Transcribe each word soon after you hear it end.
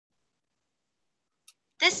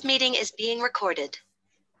This meeting is being recorded.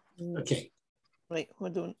 Okay. Right,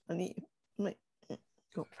 hold on. I need to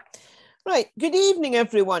go. Right, good evening,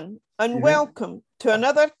 everyone, and welcome to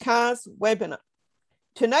another CAS webinar.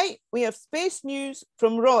 Tonight, we have space news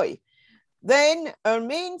from Roy. Then our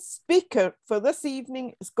main speaker for this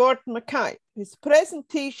evening is Gordon McKay, whose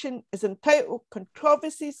presentation is entitled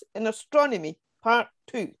Controversies in Astronomy, Part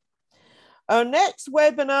 2. Our next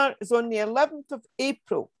webinar is on the 11th of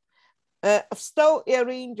April. I've still to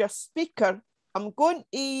arrange a speaker. I'm going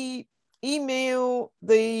to email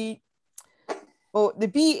the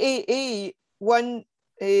BAA one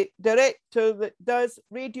director that does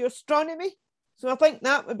radio astronomy. So I think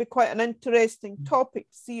that would be quite an interesting topic,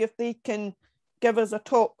 see if they can give us a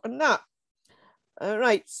talk on that.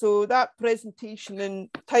 Right, so that presentation and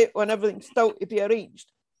title and everything still to be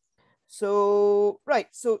arranged. So, right,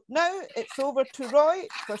 so now it's over to Roy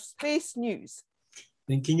for space news.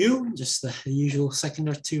 Thank you. Just the usual second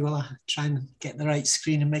or two while I try and get the right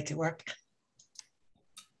screen and make it work.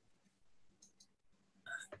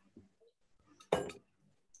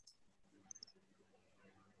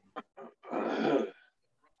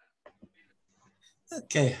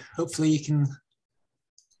 Okay, hopefully you can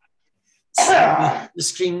see the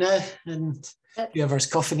screen now, and whoever's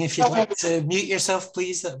coughing, if you'd like to mute yourself,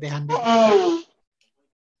 please, that would be handy.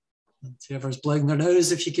 And whoever's blowing their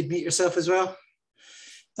nose, if you could mute yourself as well.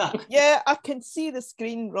 Yeah, I can see the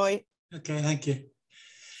screen, Roy. Okay, thank you.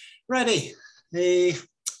 Ready. In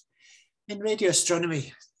radio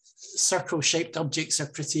astronomy, circle-shaped objects are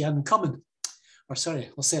pretty uncommon. Or sorry,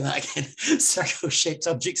 I'll say that again. Circle-shaped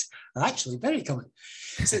objects are actually very common.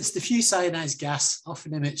 Since diffuse ionized gas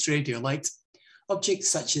often emits radio light, objects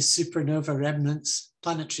such as supernova remnants,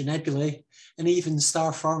 planetary nebulae, and even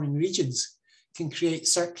star-forming regions can create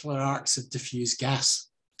circular arcs of diffuse gas.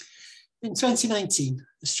 In 2019,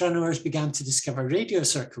 astronomers began to discover radio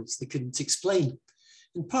circles they couldn't explain,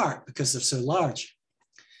 in part because they're so large.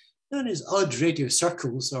 Known as odd radio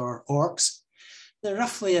circles, or ORCs, they're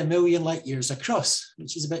roughly 1 million light years across,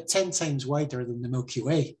 which is about 10 times wider than the Milky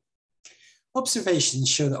Way. Observations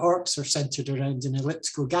show that ORCs are centered around an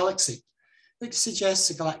elliptical galaxy, which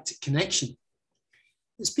suggests a galactic connection.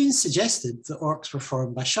 It's been suggested that ORCs were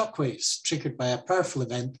formed by shockwaves triggered by a powerful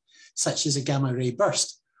event, such as a gamma ray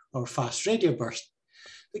burst or fast radio burst.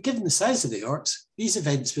 But given the size of the ORCs, these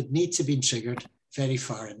events would need to be triggered very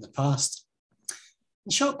far in the past.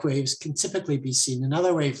 And shockwaves can typically be seen in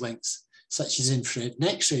other wavelengths, such as infrared and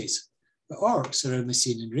X-rays, but ORCs are only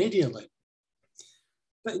seen in radio light.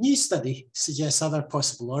 But a new study suggests other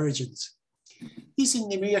possible origins. Using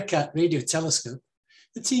the Meerkat radio telescope,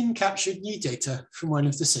 the team captured new data from one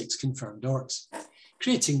of the 6 confirmed ORCs,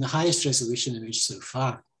 creating the highest resolution image so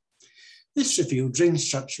far. This revealed ring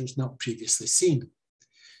structures not previously seen.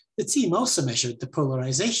 The team also measured the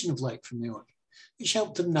polarization of light from the ORC, which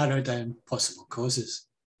helped them narrow down possible causes.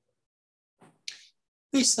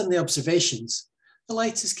 Based on the observations, the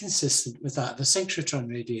light is consistent with that of a synchrotron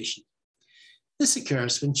radiation. This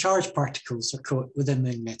occurs when charged particles are caught within a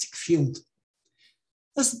magnetic field.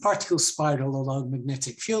 As the particles spiral along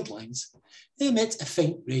magnetic field lines, they emit a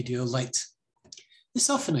faint radio light. This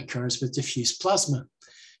often occurs with diffuse plasma,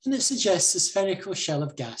 and it suggests a spherical shell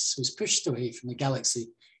of gas was pushed away from the galaxy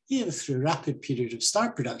either through a rapid period of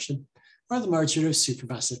star production or the merger of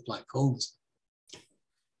supermassive black holes.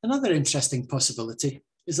 Another interesting possibility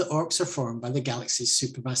is that ORCs are formed by the galaxy's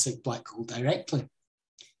supermassive black hole directly.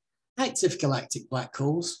 Active galactic black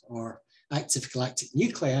holes, or active galactic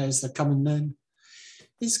nuclei as they're commonly known,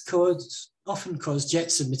 often cause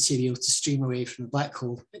jets of material to stream away from the black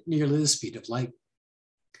hole at nearly the speed of light.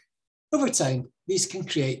 Over time, these can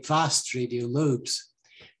create vast radio lobes,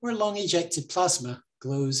 where long ejected plasma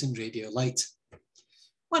glows in radio light.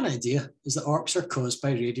 One idea is that ORCs are caused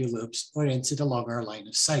by radio lobes oriented along our line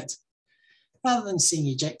of sight. Rather than seeing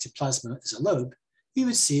ejected plasma as a lobe, we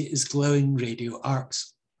would see it as glowing radio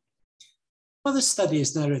arcs. While this study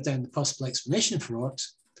has narrowed down the possible explanation for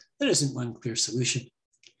ORCs, there isn't one clear solution.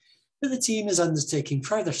 But the team is undertaking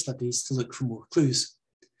further studies to look for more clues.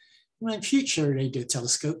 When future radio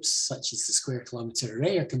telescopes, such as the Square Kilometre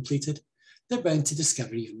Array, are completed, they're bound to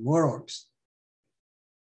discover even more ORCs.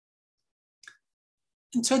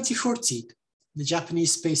 In 2014, the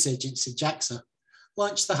Japanese space agency JAXA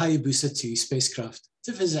launched the Hayabusa 2 spacecraft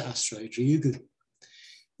to visit asteroid Ryugu.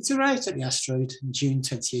 It arrived at the asteroid in June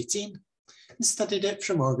 2018 and studied it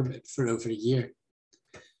from orbit for over a year.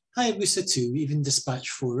 Hayabusa 2 even dispatched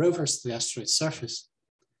 4 rovers to the asteroid's surface.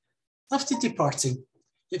 After departing,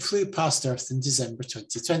 it flew past Earth in December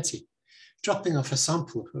 2020, dropping off a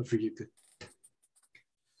sample of Ryugu.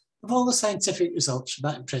 Of all the scientific results from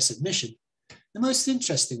that impressive mission, The most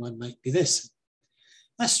interesting one might be this.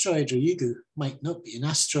 Asteroid Ryugu might not be an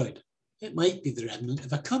asteroid. It might be the remnant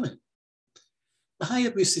of a comet. The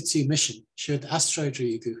Hayabusa 2 mission showed that asteroid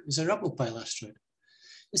Ryugu is a rubble pile asteroid.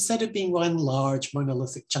 Instead of being one large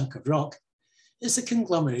monolithic chunk of rock, it's a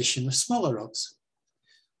conglomeration of smaller rocks.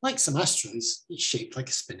 Like some asteroids, it's shaped like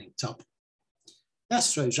a spinning top. The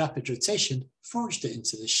asteroid's rapid rotation forged it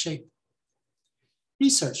into this shape.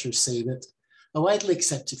 Researchers say that a widely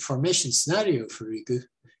accepted formation scenario for Ryugu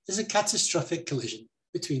is a catastrophic collision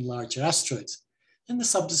between larger asteroids and the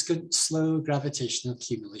subsequent slow gravitational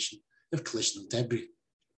accumulation of collisional debris.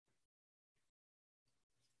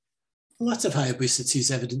 A lot of Hayabusa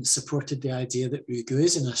 2's evidence supported the idea that Ryugu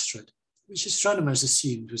is an asteroid, which astronomers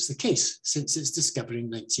assumed was the case since its discovery in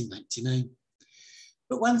 1999.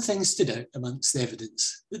 But one thing stood out amongst the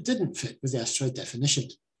evidence that didn't fit with the asteroid definition.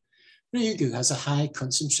 Ryugu has a high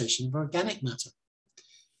concentration of organic matter.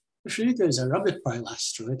 If Ryugu is a rubble pile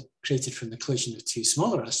asteroid created from the collision of two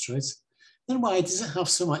smaller asteroids, then why does it have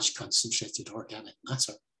so much concentrated organic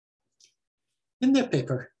matter? In their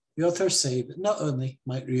paper, the authors say that not only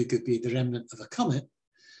might Ryugu be the remnant of a comet,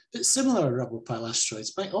 but similar rubble pile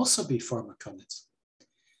asteroids might also be former comets.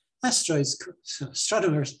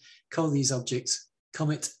 Astronomers call these objects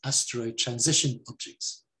comet-asteroid transition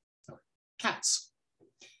objects, or CATS.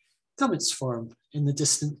 Comets form in the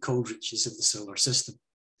distant cold reaches of the solar system.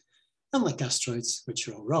 Unlike asteroids, which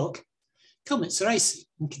are all rock, comets are icy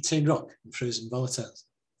and contain rock and frozen volatiles.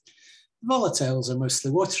 The volatiles are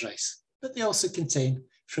mostly water ice, but they also contain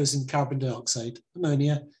frozen carbon dioxide,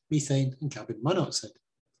 ammonia, methane, and carbon monoxide.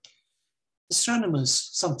 Astronomers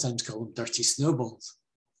sometimes call them dirty snowballs.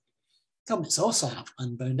 Comets also have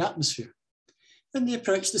unbound atmosphere. When they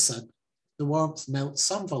approach the sun, the warmth melts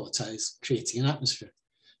some volatiles, creating an atmosphere,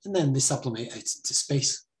 and then they sublimate out into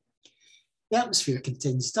space. The atmosphere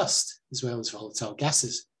contains dust as well as volatile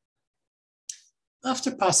gases.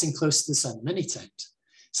 After passing close to the sun many times,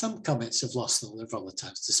 some comets have lost all their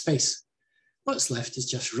volatiles to space. What's left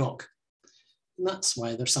is just rock, and that's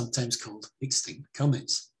why they're sometimes called extinct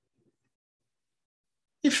comets.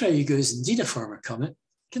 If Ryugu is indeed a former comet,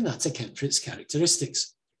 can that account for its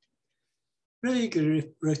characteristics?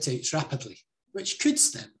 Ryugu rotates rapidly, which could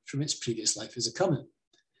stem from its previous life as a comet.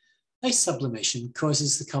 Ice sublimation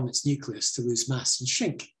causes the comet's nucleus to lose mass and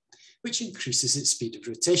shrink, which increases its speed of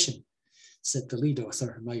rotation, said the lead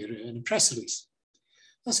author Mayuru in a press release.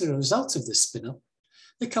 As a result of this spin-up,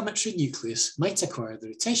 the cometary nucleus might acquire the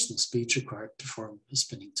rotational speed required to form a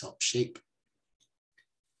spinning top shape.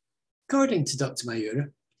 According to Dr.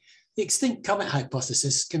 Mayuru, the extinct comet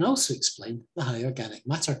hypothesis can also explain the high organic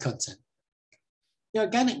matter content. The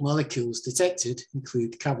organic molecules detected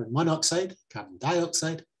include carbon monoxide, carbon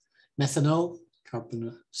dioxide, methanol,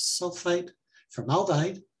 carbon sulfide,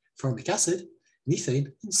 formaldehyde, formic acid,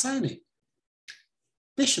 methane, and cyanide.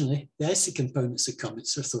 Additionally, the icy components of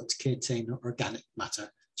comets are thought to contain organic matter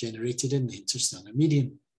generated in the interstellar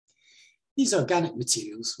medium. These organic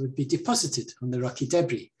materials would be deposited on the rocky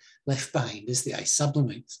debris left behind as the ice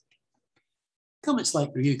sublimates. Comets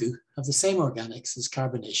like Ryugu have the same organics as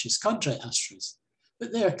carbonaceous chondrite asteroids,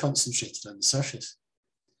 but they are concentrated on the surface.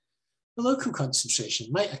 The local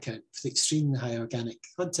concentration might account for the extremely high organic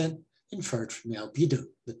content inferred from the albedo,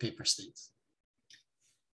 the paper states.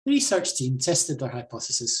 The research team tested their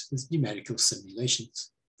hypothesis with numerical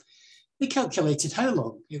simulations. They calculated how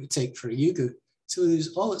long it would take for Ryugu to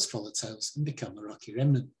lose all its volatiles and become a rocky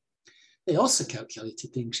remnant. They also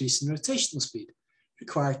calculated the increase in rotational speed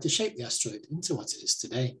required to shape the asteroid into what it is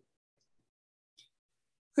today.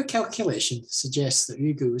 Her calculation suggests that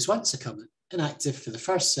Ryugu was once a comet, inactive for the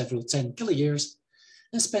first several 10 kiloyears,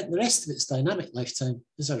 and spent the rest of its dynamic lifetime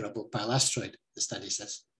as a rubble pile asteroid, the study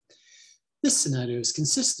says. This scenario is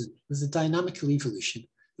consistent with the dynamical evolution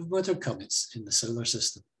of modern comets in the solar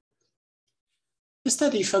system. The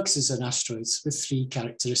study focuses on asteroids with three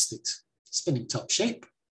characteristics: spinning top shape,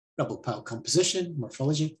 rubble pile composition,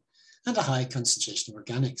 morphology, and a high concentration of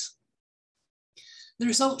organics. The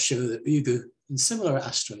results show that Ryugu and similar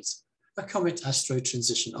asteroids are comet-asteroid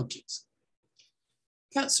transition objects.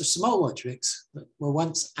 CATs are small objects that were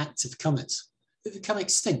once active comets, but become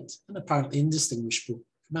extinct and apparently indistinguishable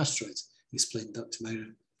from asteroids, explained Dr.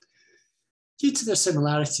 Mayuru. Due to their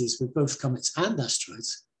similarities with both comets and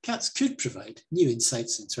asteroids, CATs could provide new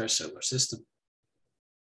insights into our solar system.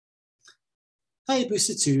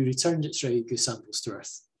 Hayabusa 2 returned its Ryugu samples to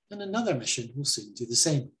Earth, and another mission will soon do the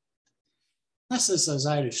same. NASA's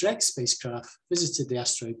OSIRIS-REx spacecraft visited the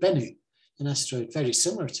asteroid Bennu, an asteroid very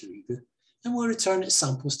similar to Ryugu, and will return its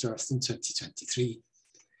samples to Earth in 2023.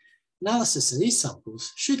 Analysis of these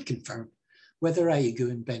samples should confirm whether Iugo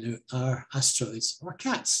and Bennu are asteroids or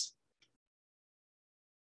cats.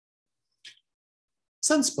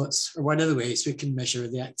 Sunspots are one of the ways we can measure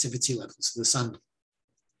the activity levels of the sun.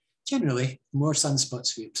 Generally, the more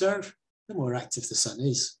sunspots we observe, the more active the sun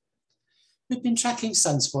is. We've been tracking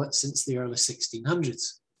sunspots since the early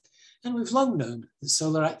 1600s, and we've long known that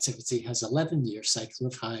solar activity has an 11-year cycle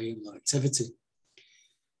of high and low activity.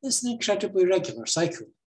 It's an incredibly regular cycle,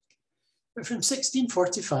 but from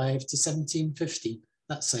 1645 to 1715,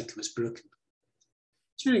 that cycle was broken.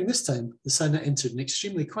 During this time, the sun had entered an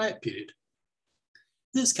extremely quiet period.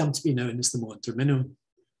 This has come to be known as the Maunder minimum.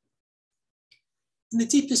 In the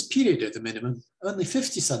deepest period of the minimum, only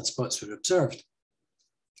 50 sunspots were observed,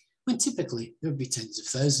 when typically there would be tens of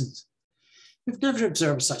thousands. We've never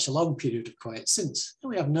observed such a long period of quiet since, and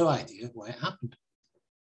we have no idea why it happened.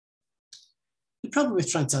 The problem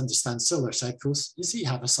with trying to understand solar cycles is that you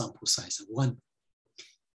have a sample size of 1.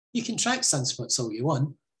 You can track sunspots all you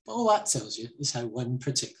want, but all that tells you is how one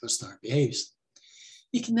particular star behaves.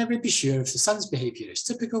 You can never be sure if the sun's behaviour is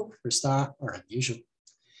typical for a star or unusual.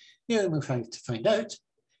 The only way to find out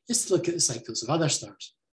is to look at the cycles of other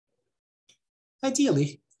stars.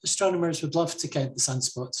 Ideally, astronomers would love to count the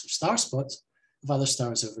sunspots or star spots of other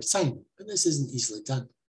stars over time, but this isn't easily done.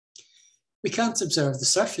 We can't observe the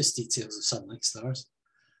surface details of sun-like stars,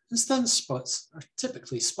 and sunspots are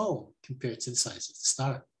typically small compared to the size of the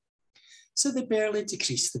star, so they barely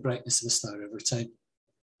decrease the brightness of a star over time.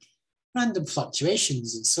 Random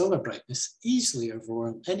fluctuations in solar brightness easily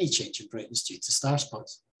overwhelm any change in brightness due to star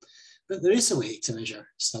spots, but there is a way to measure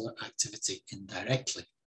stellar activity indirectly.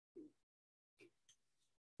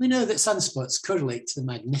 We know that sunspots correlate to the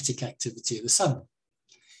magnetic activity of the sun.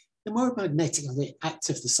 The more magnetically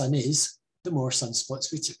active the sun is, the more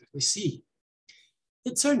sunspots we typically see.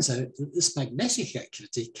 It turns out that this magnetic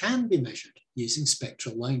activity can be measured using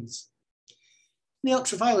spectral lines. In the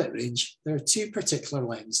ultraviolet range, there are 2 particular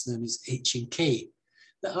lines known as H and K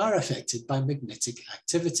that are affected by magnetic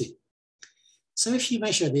activity. So if you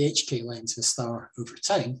measure the HK lines of a star over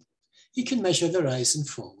time, you can measure the rise and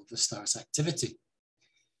fall of the star's activity.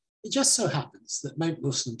 It just so happens that Mount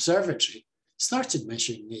Wilson Observatory started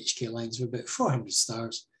measuring the HK lines of about 400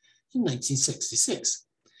 stars in 1966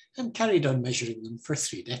 and carried on measuring them for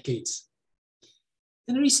 3 decades.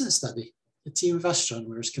 In a recent study, a team of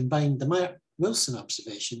astronomers combined the Wilson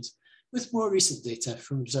observations with more recent data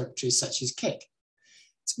from observatories such as Keck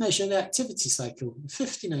to measure the activity cycle of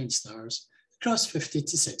 59 stars across 50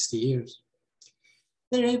 to 60 years.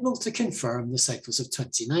 They're able to confirm the cycles of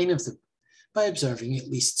 29 of them by observing at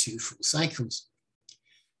least 2 full cycles.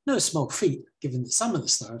 No small feat, given that some of the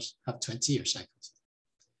stars have 20-year cycles.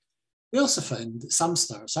 We also found that some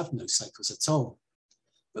stars have no cycles at all,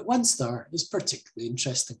 but one star is particularly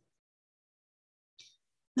interesting.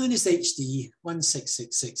 Known as HD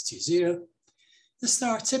 166620, the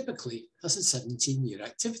star typically has a 17-year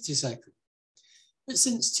activity cycle, but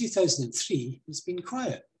since 2003, it's been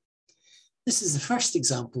quiet. This is the first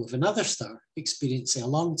example of another star experiencing a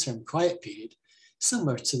long-term quiet period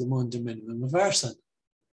similar to the Maunder minimum of our Sun.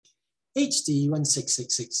 HD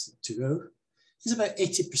 166620 is about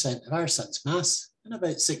 80% of our Sun's mass and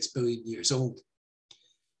about 6 billion years old.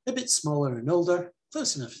 A bit smaller and older,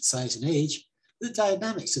 close enough in size and age, the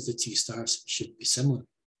dynamics of the 2 stars should be similar.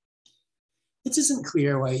 It isn't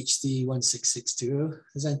clear why HD 166620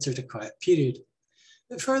 has entered a quiet period,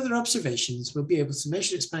 but further observations will be able to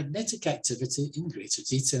measure its magnetic activity in greater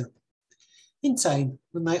detail. In time,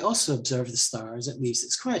 we might also observe the star as it leaves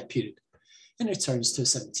its quiet period and returns to a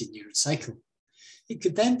 17-year cycle. It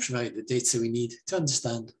could then provide the data we need to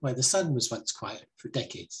understand why the Sun was once quiet for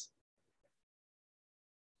decades.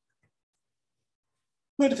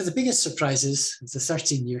 One of the biggest surprises of the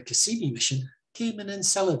 13-year Cassini mission came in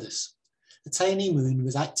Enceladus, a tiny moon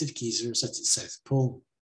with active geysers at its south pole.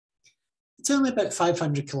 It's only about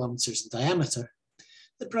 500 kilometers in diameter.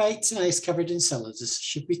 The bright and ice-covered Enceladus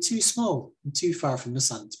should be too small and too far from the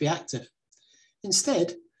Sun to be active.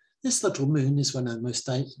 Instead, this little moon is one of the most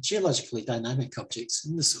geologically dynamic objects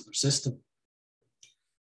in the solar system.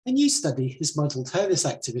 A new study has modelled how this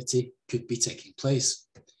activity could be taking place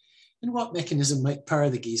and what mechanism might power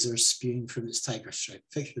the geysers spewing from its tiger-stripe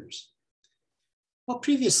fissures. While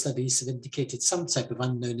previous studies have indicated some type of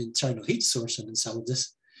unknown internal heat source on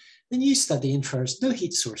Enceladus, the new study infers no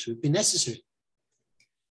heat source would be necessary.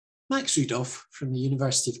 Max Rudolph from the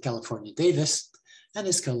University of California, Davis, and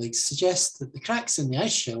his colleagues suggest that the cracks in the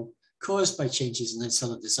ice shell caused by changes in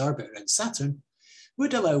Enceladus' orbit around Saturn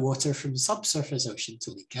would allow water from the subsurface ocean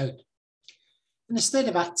to leak out. And instead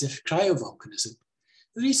of active cryovolcanism,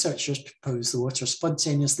 the researchers propose the water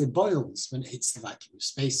spontaneously boils when it hits the vacuum of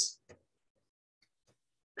space.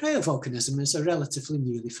 Cryovolcanism is a relatively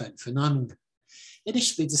newly found phenomenon,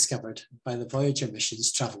 initially discovered by the Voyager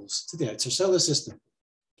mission's travels to the outer solar system.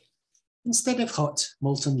 Instead of hot,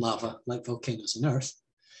 molten lava like volcanoes on Earth,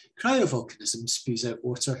 cryovolcanism spews out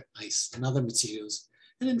water, ice, and other materials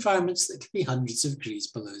in environments that can be hundreds of degrees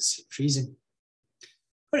below freezing.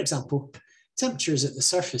 For example, temperatures at the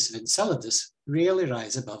surface of Enceladus rarely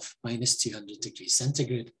rise above -200 degrees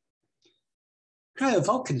centigrade.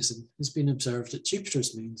 Cryovolcanism has been observed at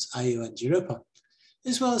Jupiter's moons Io and Europa,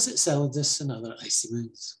 as well as at Enceladus and other icy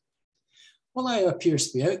moons. While Io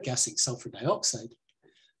appears to be outgassing sulfur dioxide,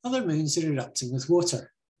 other moons are erupting with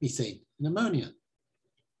water, methane, and ammonia.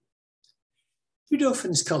 Rudolph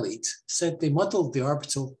and his colleagues said they modelled the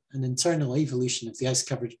orbital and internal evolution of the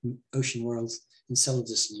ice-covered ocean worlds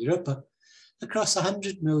Enceladus and Europa across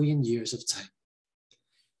 100 million years of time.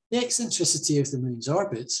 The eccentricity of the moon's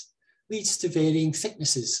orbits leads to varying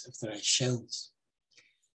thicknesses of their ice shells.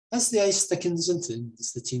 As the ice thickens and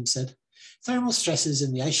thins, the team said, thermal stresses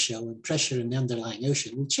in the ice shell and pressure in the underlying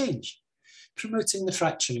ocean will change, promoting the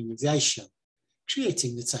fracturing of the ice shell,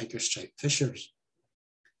 creating the tiger stripe fissures.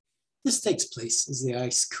 This takes place as the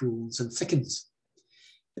ice cools and thickens.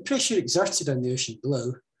 The pressure exerted on the ocean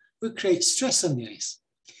below will create stress on the ice,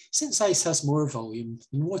 since ice has more volume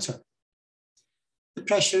than water. The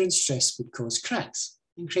pressure and stress would cause cracks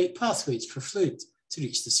and create pathways for fluid to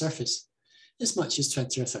reach the surface, as much as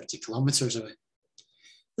 20 or 30 kilometres away.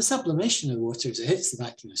 The sublimation of water as it hits the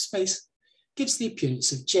vacuum of space gives the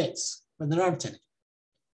appearance of jets when there aren't any.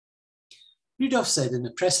 Rudolph said in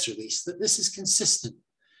a press release that this is consistent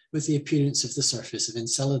with the appearance of the surface of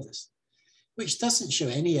Enceladus, which doesn't show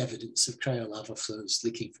any evidence of cryolava flows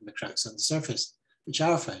leaking from the cracks on the surface, which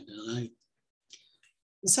are found in an eye.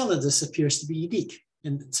 Enceladus appears to be unique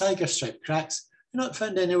in that tiger stripe cracks are not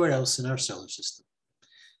found anywhere else in our solar system.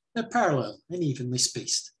 They're parallel and evenly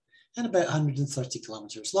spaced, and about 130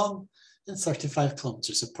 kilometres long and 35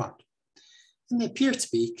 kilometres apart, and they appear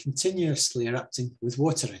to be continuously erupting with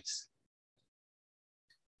water ice.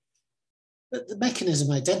 But the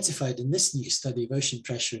mechanism identified in this new study of ocean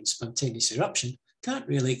pressure and spontaneous eruption can't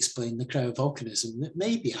really explain the cryovolcanism that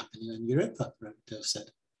may be happening on Europa, Rudolph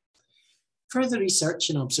said. Further research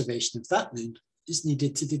and observation of that moon is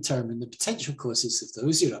needed to determine the potential causes of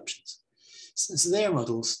those eruptions, since their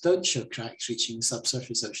models don't show cracks reaching the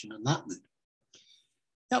subsurface ocean on that moon.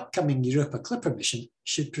 The upcoming Europa Clipper mission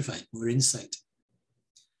should provide more insight.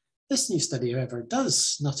 This new study, however,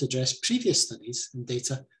 does not address previous studies and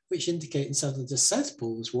data which indicate Enceladus' south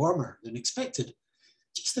pole was warmer than expected,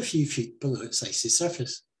 just a few feet below its icy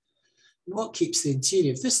surface, and what keeps the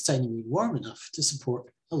interior of this tiny moon warm enough to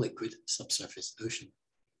support a liquid subsurface ocean.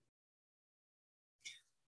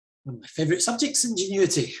 One of my favourite subjects,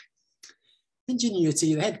 Ingenuity.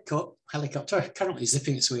 Ingenuity, the helicopter currently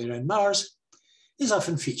zipping its way around Mars, is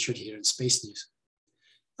often featured here in Space News.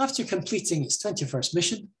 After completing its 21st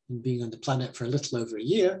mission and being on the planet for a little over a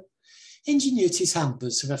year, Ingenuity's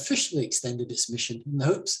handlers have officially extended its mission in the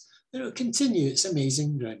hopes that it will continue its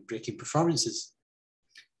amazing groundbreaking performances.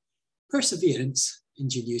 Perseverance,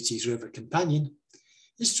 Ingenuity's rover companion,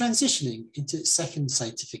 is transitioning into its second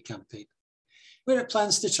scientific campaign, where it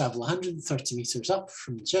plans to travel 130 metres up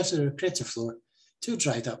from the Jezero crater floor to a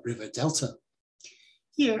dried up river delta.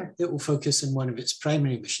 Here, it will focus on one of its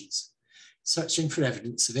primary missions, searching for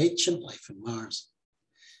evidence of ancient life on Mars.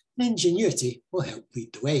 And Ingenuity will help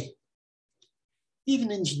lead the way.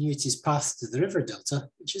 Even Ingenuity's path to the river delta,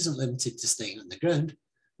 which isn't limited to staying on the ground,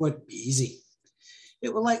 won't be easy.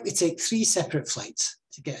 It will likely take 3 separate flights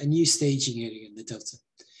to get a new staging area in the delta,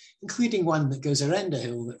 including one that goes around a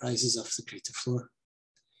hill that rises off the crater floor.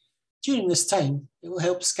 During this time, it will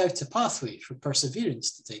help scout a pathway for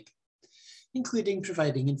Perseverance to take, including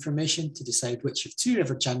providing information to decide which of 2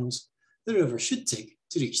 river channels the rover should take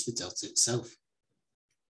to reach the delta itself.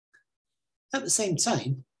 At the same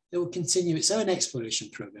time, it will continue its own exploration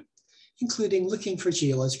program, including looking for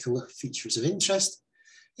geological features of interest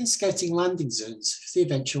and scouting landing zones for the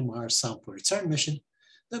eventual Mars sample return mission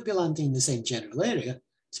that will be landing in the same general area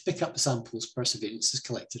to pick up the samples Perseverance has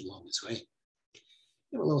collected along its way.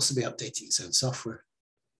 It will also be updating its own software.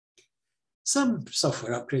 Some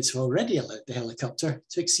software upgrades have already allowed the helicopter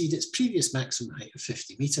to exceed its previous maximum height of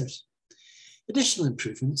 50 metres. Additional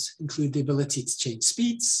improvements include the ability to change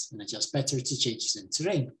speeds and adjust better to changes in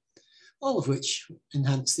terrain, all of which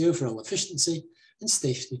enhance the overall efficiency and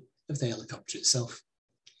safety of the helicopter itself.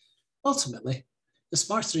 Ultimately, the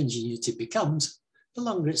smarter Ingenuity becomes, the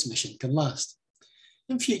longer its mission can last,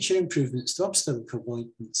 and future improvements to obstacle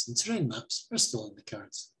avoidance and terrain maps are still in the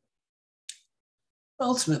cards. But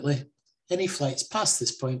ultimately, any flights past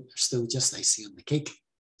this point are still just icing on the cake.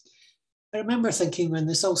 I remember thinking when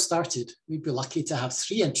this all started, we'd be lucky to have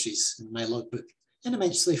 3 entries in my logbook and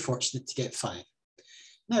immensely fortunate to get 5.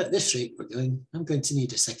 Now at this rate I'm going to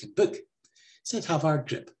need a second book, said Havard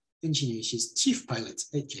Grip, Ingenuity's chief pilot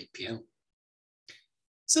at JPL.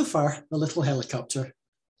 So far, the little helicopter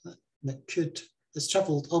has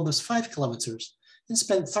travelled almost 5 kilometres and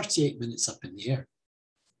spent 38 minutes up in the air.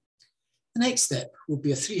 The next step will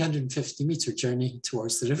be a 350-metre journey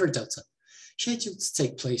towards the river delta, scheduled to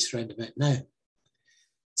take place round about now.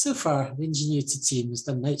 So far, the Ingenuity team has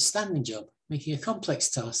done an outstanding job, making a complex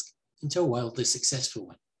task into a wildly successful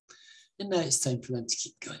one. And now it's time for them to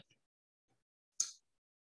keep going.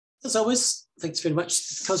 As always, thanks very much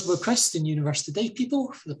to CosmoQuest and Universe Today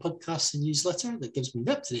people for the podcast and newsletter that gives me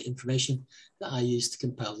up-to-date information that I use to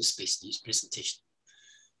compile the Space News presentation.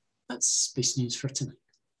 That's Space News for tonight.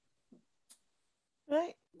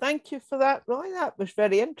 Right, thank you for that, Roy. That was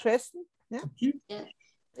very interesting. Yeah. Thank you.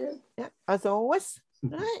 Yeah, as always.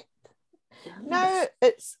 Right. Now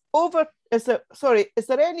it's over. Is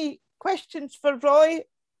there any questions for Roy?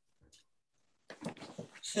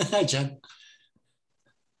 Hi, John.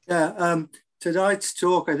 Yeah, tonight's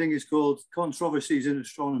talk, I think, is called Controversies in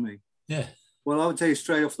Astronomy. Yeah. Well, I would tell you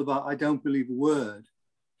straight off the bat, I don't believe a word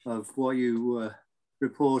of what you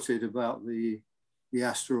reported about the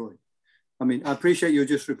asteroid. I mean, I appreciate you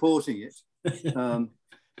just reporting it.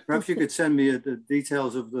 Perhaps you could send me the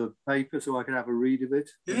details of the paper so I could have a read of it.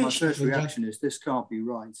 Yeah, my sure, first reaction is this can't be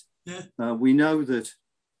right. Yeah. We know that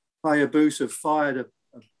Hayabusa fired a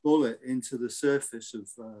bullet into the surface of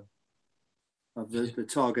the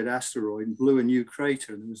target asteroid and blew a new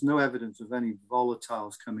crater, and there was no evidence of any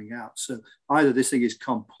volatiles coming out. So either this thing is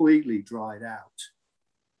completely dried out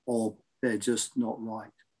or they're just not right.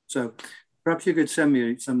 So perhaps you could send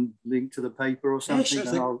me some link to the paper or something,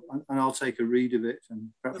 yeah, sure, and I'll take a read of it and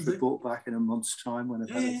perhaps report back in a month's time when I've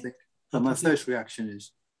had a think. But my first reaction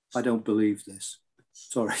is, I don't believe this.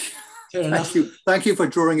 Sorry. Thank you for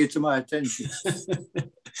drawing it to my attention.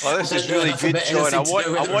 Well, this is really good, John.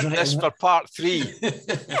 I want this for part 3.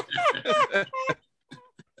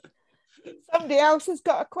 Somebody else has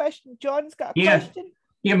got a question. John's got a question.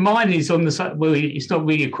 Yeah, mine is on the side. Well, it's not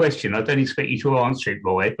really a question. I don't expect you to answer it,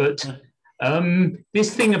 Roy, but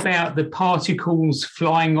this thing about the particles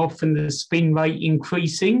flying off and the spin rate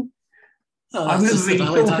increasing, I've never really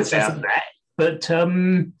thought about that. But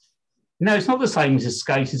no, it's not the same as a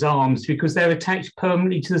skater's arms because they're attached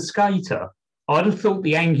permanently to the skater. I'd have thought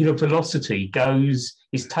the angular velocity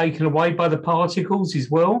is taken away by the particles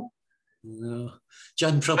as well. No.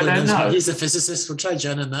 John probably knows. He's a physicist. We'll try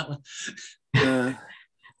John on that one.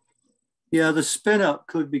 Yeah, the spin-up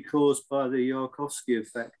could be caused by the Yarkovsky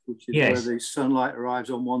effect, which is where the sunlight arrives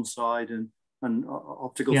on one side and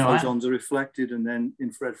optical photons are reflected and then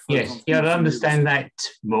infrared photons. Yes, I understand that,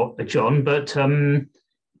 John, but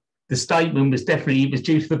the statement was definitely it was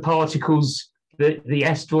due to the particles, the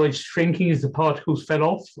asteroid shrinking as the particles fell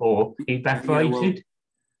off or evaporated. Yeah,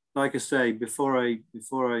 well, like I say, before I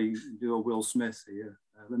do a Will Smith here,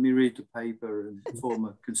 let me read the paper and form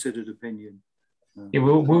a considered opinion.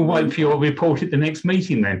 We'll wait for your report at the next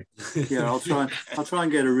meeting then. Yeah, I'll try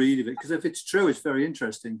and get a read of it because if it's true, it's very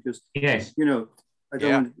interesting. Because you know, I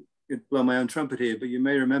don't want to blow my own trumpet here, but you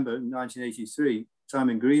may remember in 1983,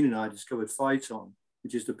 Simon Green and I discovered Phaeton,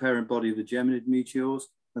 which is the parent body of the Geminid meteors.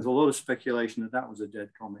 There's a lot of speculation that was a dead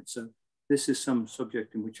comet. So this is some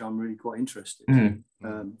subject in which I'm really quite interested.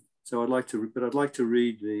 So I'd like to read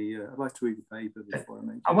the paper before I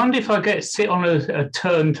make it. I wonder if I get sit on a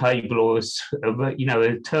turntable or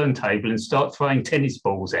a turntable and start throwing tennis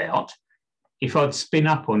balls out, if I'd spin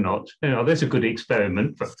up or not. You know, that's a good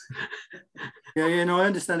experiment. But no, I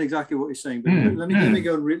understand exactly what you're saying. But let me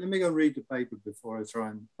go read the paper before I try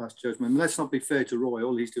and pass judgment. Let's not be fair to Roy.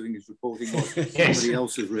 All he's doing is reporting what somebody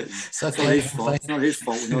else has written. It's not his fault. It's not his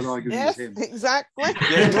fault. We're not arguing with him. Exactly.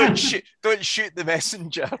 Yeah, don't shoot the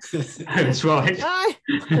messenger. That's right. Aye.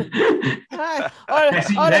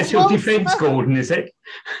 That's your defence, Gordon, is it?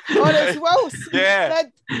 Or as Will Smith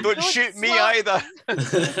did, don't shoot me either.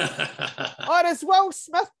 Or as Will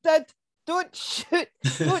Smith did, don't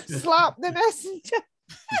slap the messenger.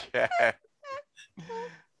 Yeah.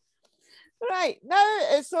 Right, now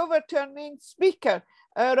it's over to our main speaker,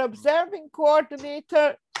 our observing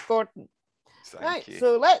coordinator, Gordon. Thank you.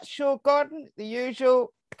 So let's show Gordon the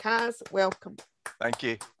usual CAS welcome. Thank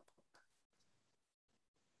you.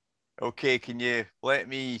 Okay, can you let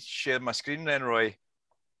me share my screen then, Roy?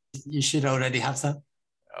 You should already have that.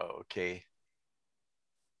 Okay.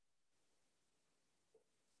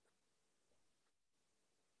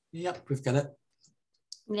 Yep, we've got it.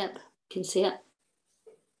 Yep, can see it.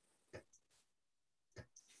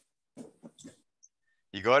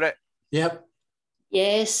 You got it? Yep.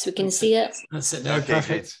 Yes, we can see it. That's it now. Okay,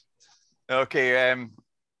 Perfect. good. Okay.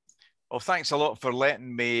 Well, thanks a lot for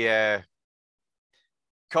letting me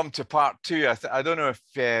come to part 2. I don't know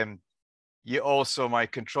if you all saw my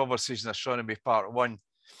Controversies in Astronomy part 1.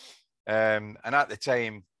 And at the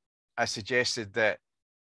time, I suggested that,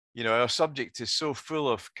 you know, our subject is so full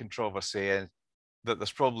of controversy and that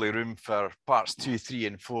there's probably room for parts 2, 3,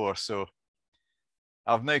 and 4. So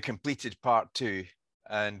I've now completed part 2,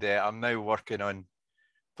 and I'm now working on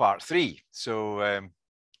part 3. So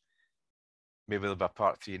maybe there'll be a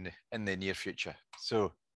part 3 in the near future.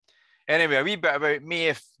 So anyway, a wee bit about me,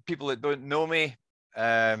 if people that don't know me.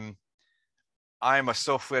 I'm a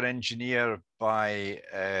software engineer by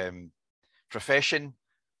profession,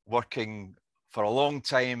 working for a long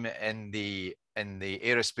time in the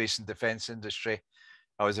aerospace and defense industry.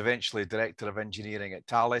 I was eventually director of engineering at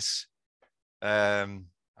Thales.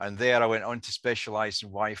 And there I went on to specialize in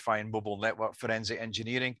Wi-Fi and mobile network forensic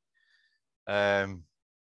engineering. And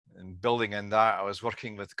building on that, I was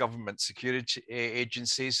working with government security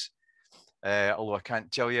agencies, although I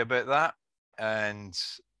can't tell you about that, and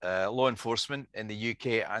law enforcement in the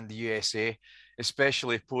UK and the USA,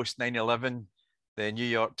 especially post 9/11, the New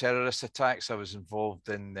York terrorist attacks. I was involved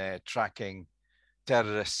in tracking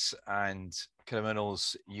terrorists and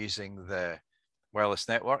criminals using the wireless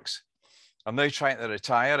networks. I'm now trying to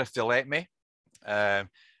retire if they let me, and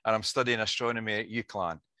I'm studying astronomy at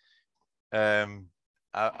UCLan.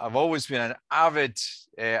 I've always been an avid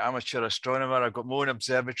amateur astronomer. I've got my own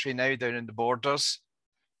observatory now down in the Borders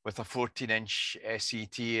with a 14-inch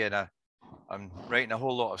SET, and I'm writing a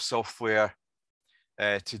whole lot of software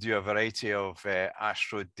to do a variety of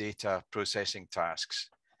astro data processing tasks.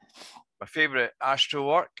 My favorite astro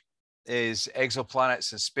work is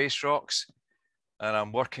exoplanets and space rocks, and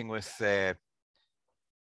I'm working with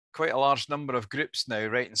quite a large number of groups now,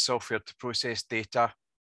 writing software to process data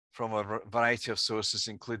from a variety of sources,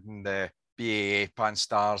 including the BAA,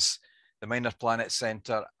 Pan-STARRS, the Minor Planet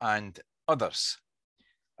Center, and others.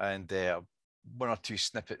 And one or two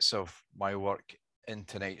snippets of my work in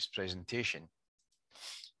tonight's presentation.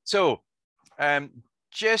 So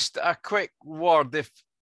just a quick word. If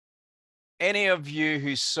any of you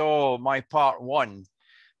who saw my part 1,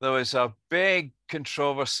 there was a big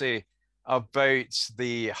controversy about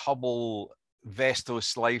the Hubble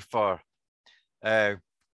Vestal-Slipher.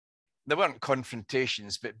 There weren't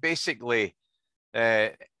confrontations, but basically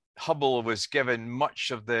Hubble was given much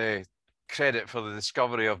of the credit for the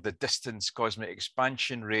discovery of the distance cosmic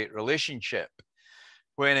expansion rate relationship,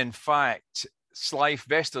 when in fact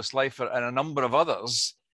Vestal-Slipher and a number of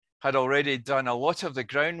others had already done a lot of the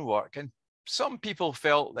groundwork, and some people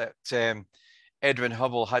felt that Edwin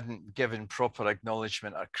Hubble hadn't given proper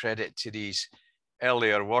acknowledgement or credit to these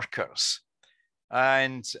earlier workers.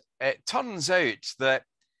 And it turns out that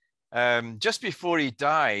just before he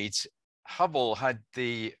died, Hubble had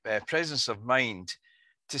the presence of mind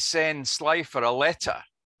to send Slipher a letter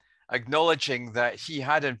acknowledging that he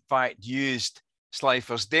had in fact used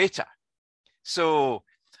Slipher's data. So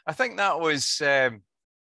I think that was a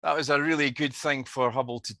really good thing for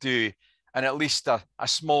Hubble to do, and at least a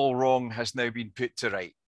small wrong has now been put to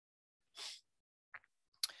right.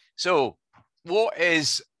 So what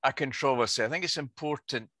is a controversy? I think it's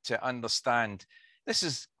important to understand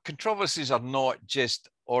controversies are not just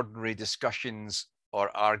ordinary discussions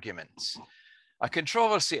or arguments. A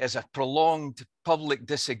controversy is a prolonged public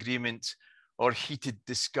disagreement or heated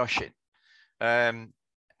discussion. And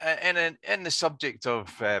in the subject of,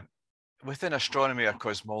 within astronomy or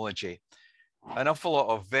cosmology, an awful lot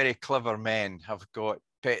of very clever men have got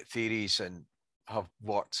pet theories and have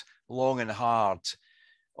worked long and hard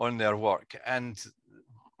on their work. And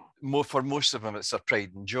for most of them, it's a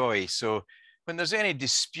pride and joy. So when there's any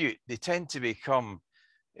dispute, they tend to become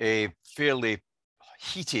fairly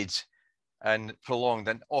heated and prolonged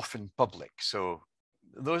and often public. So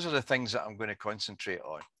those are the things that I'm going to concentrate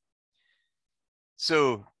on.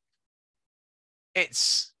 So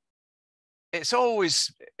it's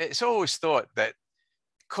always thought that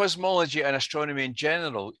cosmology and astronomy in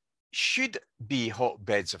general should be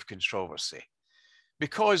hotbeds of controversy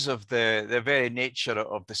because of the very nature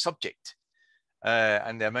of the subject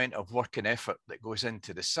and the amount of work and effort that goes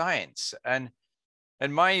into the science. And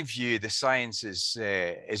in my view, the science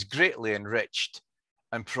is greatly enriched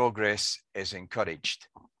and progress is encouraged.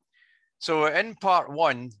 So in part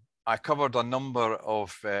 1, I covered a number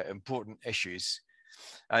of important issues.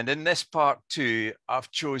 And in this part 2, I've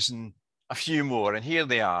chosen a few more, and here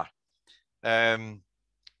they are. I'm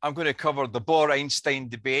going to cover the Bohr-Einstein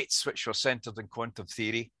debates, which were centered in quantum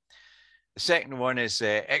theory. The second one is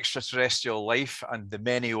extraterrestrial life and the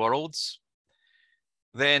many worlds.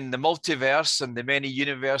 Then the multiverse and the many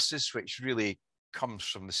universes, which really comes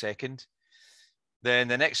from the second. Then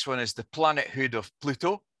the next one is the planethood of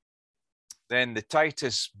Pluto. Then the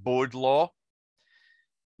Titus Bode law.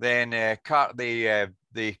 Then the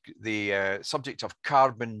subject of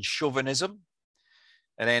carbon chauvinism.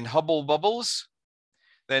 And then Hubble bubbles.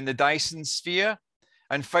 Then the Dyson sphere.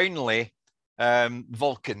 And finally,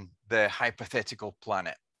 Vulcan, the hypothetical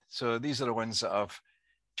planet. So these are the ones that I've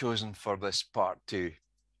chosen for this part 2.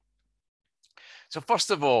 So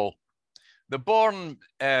first of all, the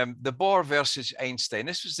Bohr versus Einstein.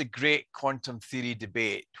 This was the great quantum theory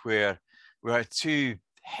debate where we had two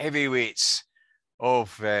heavyweights of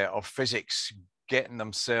physics getting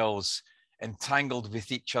themselves entangled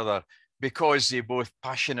with each other because they both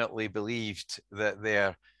passionately believed that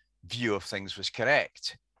their view of things was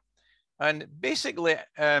correct. And basically,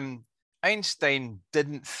 Einstein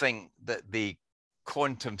didn't think that the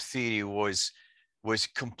quantum theory was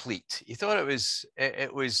complete. He thought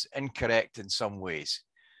it was incorrect in some ways.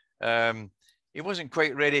 He wasn't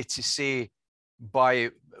quite ready to say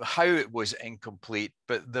by how it was incomplete,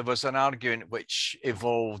 but there was an argument which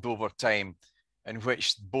evolved over time in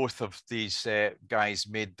which both of these guys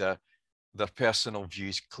made their personal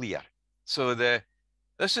views clear. So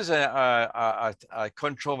this is a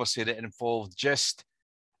controversy that involved just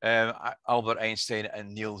Albert Einstein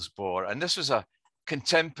and Niels Bohr. And this was a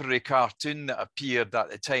contemporary cartoon that appeared at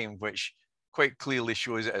the time, which quite clearly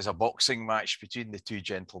shows it as a boxing match between the two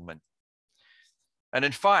gentlemen. And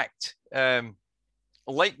in fact,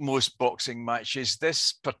 like most boxing matches,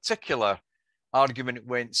 this particular argument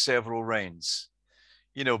went several rounds.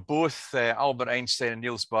 You know, both Albert Einstein and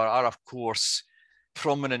Niels Bohr are, of course,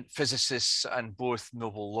 prominent physicists and both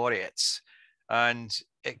Nobel laureates. And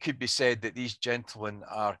it could be said that these gentlemen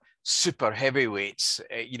are super heavyweights,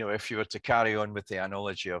 you know, if you were to carry on with the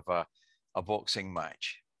analogy of a boxing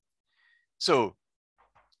match. So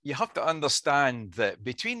you have to understand that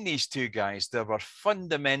between these two guys, there were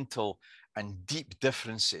fundamental and deep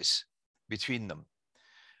differences between them.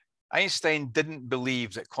 Einstein didn't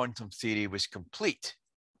believe that quantum theory was complete.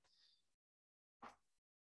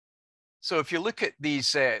 So if you look at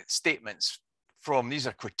these statements these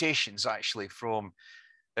are quotations actually from,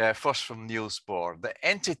 first from Niels Bohr, that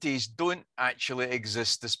entities don't actually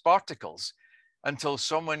exist as particles until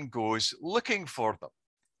someone goes looking for them.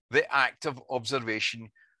 The act of observation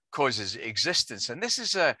causes existence. And this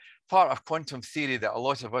is a part of quantum theory that a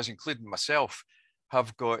lot of us, including myself,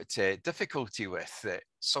 have got difficulty with, that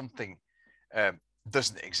something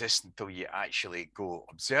doesn't exist until you actually go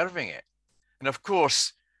observing it. And of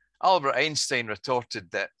course, Albert Einstein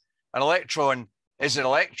retorted that an electron is an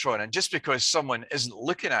electron, and just because someone isn't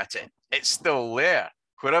looking at it, it's still there,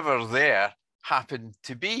 wherever there happened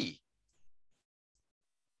to be.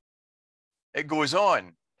 It goes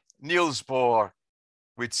on. Niels Bohr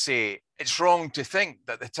would say, it's wrong to think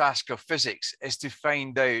that the task of physics is to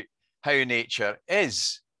find out how nature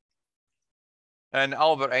is. And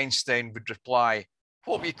Albert Einstein would reply,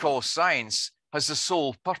 what we call science has the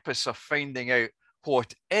sole purpose of finding out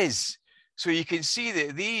what is. So you can see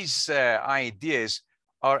that these ideas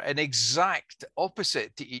are an exact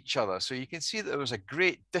opposite to each other. So you can see that there was a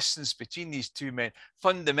great distance between these two men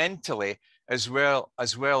fundamentally, as well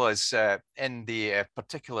as in the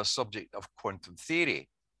particular subject of quantum theory.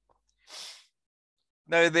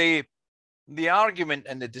 Now, the argument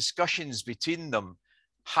and the discussions between them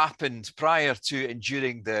happened prior to and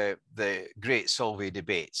during the Great Solvay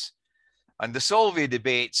debates. And the Solvay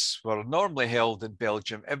debates were normally held in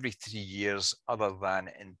Belgium every 3 years, other than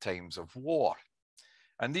in times of war.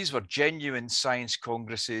 And these were genuine science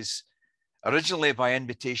congresses, originally by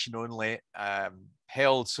invitation only,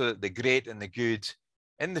 held so that the great and the good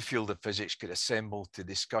in the field of physics could assemble to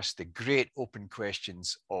discuss the great open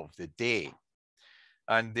questions of the day.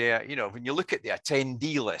 And you know, when you look at the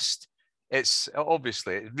attendee list, it's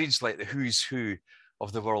obviously, it reads like the who's who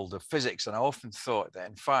of the world of physics. And I often thought that,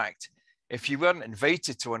 in fact, if you weren't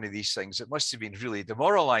invited to one of these things, it must have been really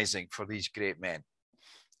demoralizing for these great men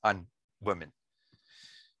and women.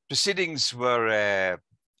 Proceedings were a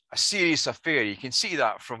serious affair. You can see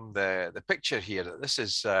that from the picture here, that this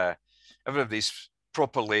is everybody's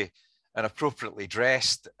properly and appropriately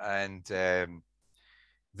dressed, and the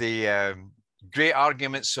great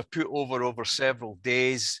arguments are put over several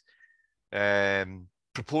days.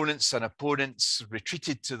 Proponents and opponents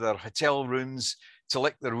retreated to their hotel rooms to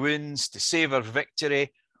lick their wounds, to savour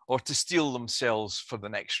victory, or to steel themselves for the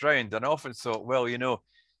next round. And I often thought, well, you know,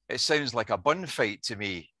 it sounds like a bun fight to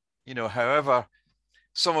me. You know, however,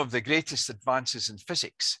 some of the greatest advances in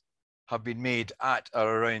physics have been made at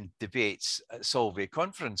or around debates at Solvay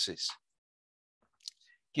conferences.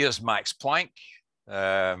 Here's Max Planck.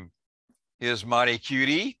 Here's Marie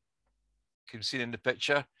Curie, you can see in the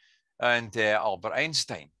picture, and Albert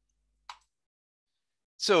Einstein.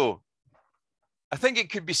 So I think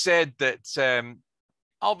it could be said that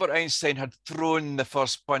Albert Einstein had thrown the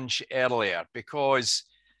first punch earlier, because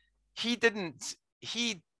he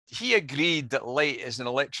agreed that light is an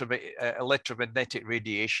electromagnetic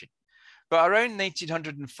radiation. But around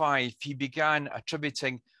 1905, he began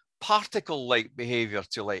attributing particle-like behavior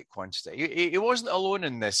to light quantity. He wasn't alone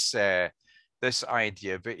in this, this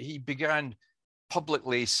idea, but he began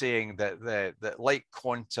publicly saying that light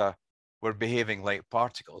quanta were behaving like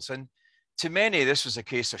particles. And to many, this was a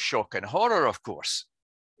case of shock and horror, of course.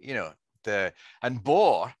 You know, and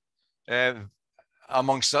Bohr,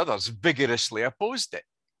 amongst others, vigorously opposed it.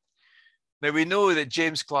 Now, we know that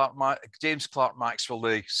James Clerk Maxwell,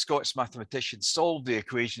 the Scots mathematician, solved the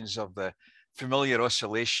equations of the familiar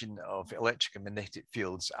oscillation of electric and magnetic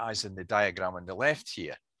fields, as in the diagram on the left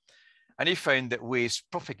here. And he found that waves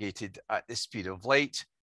propagated at the speed of light,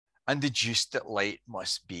 and deduced that light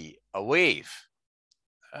must be a wave.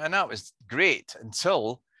 And that was great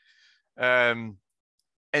until in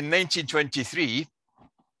 1923,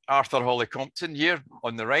 Arthur Hawley Compton, here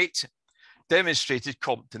on the right, demonstrated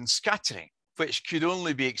Compton scattering, which could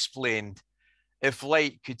only be explained if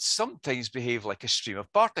light could sometimes behave like a stream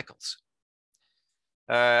of particles.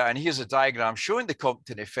 And here's a diagram showing the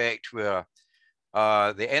Compton effect, where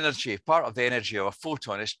the energy, part of the energy of a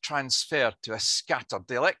photon, is transferred to a scattered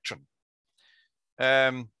electron.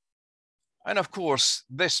 And of course,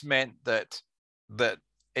 this meant that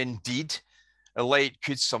indeed a light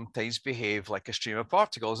could sometimes behave like a stream of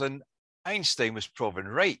particles, and Einstein was proven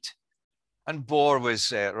right. And Bohr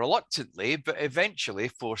was reluctantly, but eventually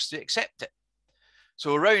forced to accept it.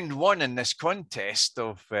 So round one in this contest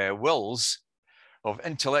of wills, of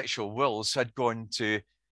intellectual wills, had gone to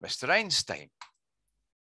Mr. Einstein.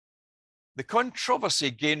 The controversy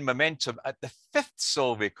gained momentum at the 5th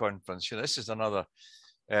Solvay conference. You know, this is another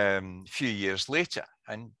few years later.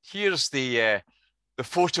 And here's the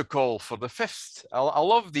photo call for the 5th. I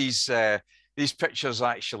love these pictures,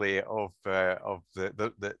 actually, of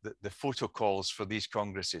the photo calls for these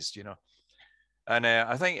congresses, you know. And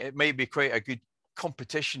I think it might be quite a good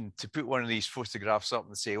competition to put one of these photographs up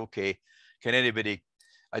and say, okay, can anybody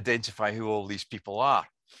identify who all these people are?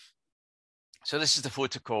 So this is the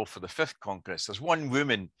photo call for the 5th Congress. There's one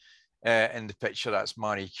woman in the picture, that's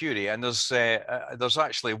Marie Curie, and there's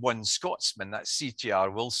actually one Scotsman, that's C.T.R.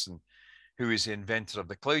 Wilson, who is the inventor of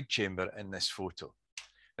the cloud chamber in this photo.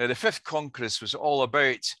 Now, the 5th Congress was all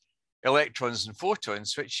about electrons and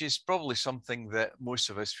photons, which is probably something that most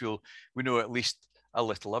of us feel we know at least a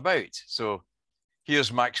little about. So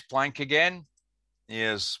here's Max Planck again.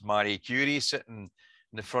 Here's Marie Curie sitting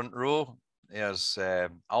in the front row. There's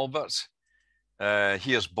Albert.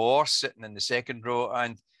 Here's Bohr sitting in the second row.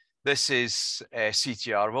 And this is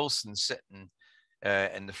C.T.R. Wilson sitting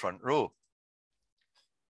in the front row.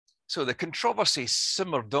 So the controversy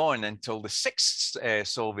simmered on until the 6th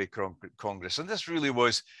Solvay Congress. And this really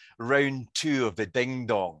was round 2 of the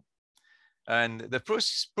ding-dong. And the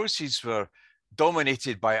proceeds were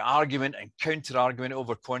dominated by argument and counter-argument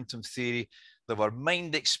over quantum theory. There were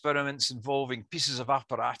mind experiments involving pieces of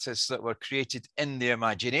apparatus that were created in the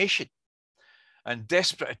imagination, and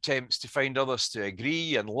desperate attempts to find others to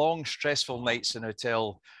agree, and long, stressful nights in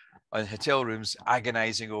hotel rooms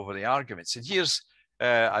agonizing over the arguments. And here's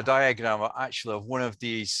a diagram actually of one of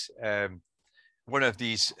these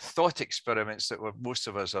thought experiments that most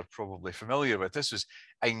of us are probably familiar with. This was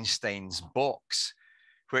Einstein's box,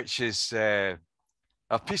 which is a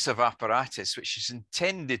piece of apparatus which is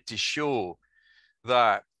intended to show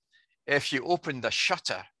that if you opened a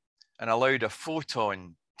shutter and allowed a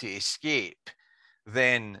photon to escape,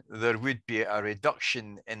 then there would be a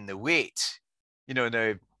reduction in the weight. You know,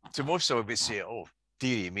 now to most of us would say, oh,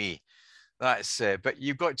 dearie me, that's, but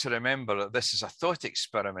you've got to remember that this is a thought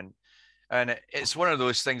experiment. And it's one of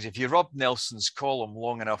those things, if you rub Nelson's column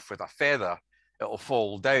long enough with a feather, it'll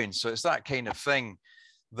fall down. So it's that kind of thing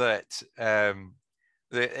that,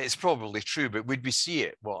 it's probably true, but would we see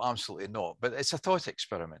it? Well, absolutely not. But it's a thought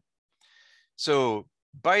experiment. So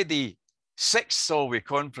by the 6th Solvay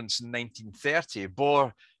conference in 1930,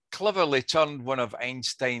 Bohr cleverly turned one of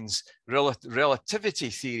Einstein's relativity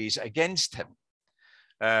theories against him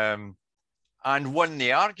and won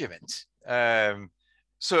the argument.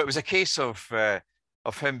 So it was a case of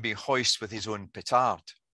him being hoist with his own petard.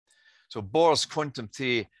 So Bohr's quantum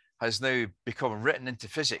theory has now become written into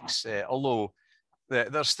physics, although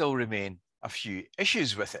there still remain a few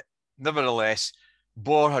issues with it. nevertheless,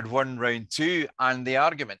 Bohr had won round 2 and the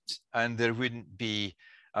argument, and there wouldn't be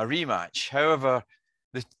a rematch. However,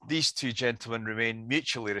 these two gentlemen remain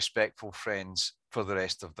mutually respectful friends for the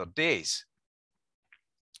rest of their days.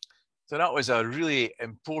 So that was a really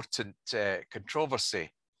important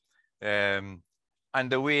controversy. And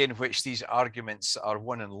the way in which these arguments are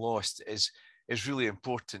won and lost is really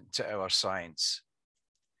important to our science.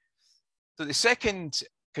 So the second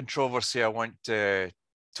controversy I want to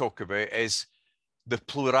talk about is the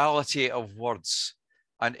plurality of words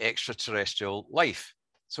and extraterrestrial life.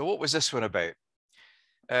 So what was this one about?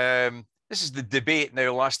 This is the debate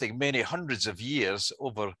now lasting many hundreds of years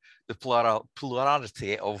over the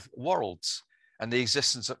plurality of worlds and the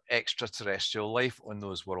existence of extraterrestrial life on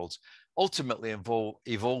those worlds, ultimately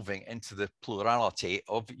evolving into the plurality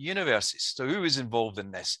of universes. So who was involved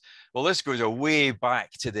in this? Well, this goes way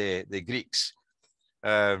back to the Greeks.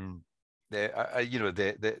 The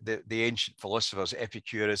ancient philosophers,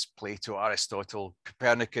 Epicurus, Plato, Aristotle,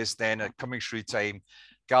 Copernicus, then coming through time,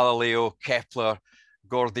 Galileo, Kepler,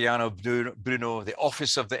 Gordiano Bruno, the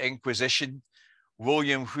Office of the Inquisition,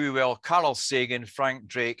 William Whewell, Carl Sagan, Frank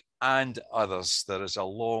Drake, and others. There is a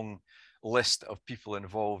long list of people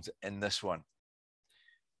involved in this one.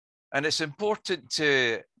 And it's important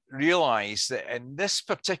to realize that in this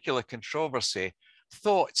particular controversy,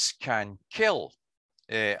 thoughts can kill,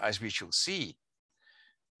 as we shall see.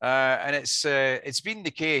 And it's been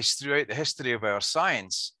the case throughout the history of our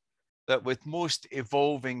science that with most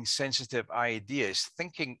evolving sensitive ideas,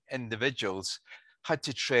 thinking individuals had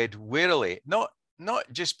to tread warily, not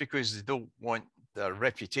just because they don't want their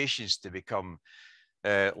reputations to become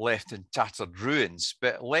left in tattered ruins,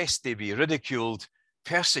 but lest they be ridiculed,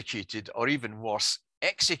 persecuted, or even worse,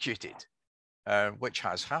 executed, which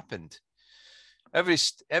has happened. Every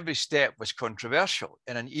step was controversial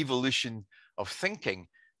in an evolution of thinking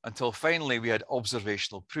until finally we had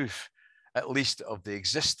observational proof, at least of the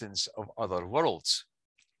existence of other worlds.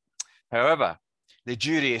 However, the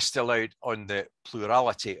jury is still out on the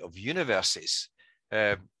plurality of universes,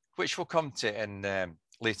 which we'll come to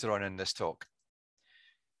later on in this talk.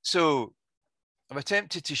 So I've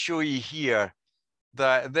attempted to show you here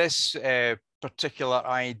that this particular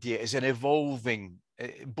idea is an evolving,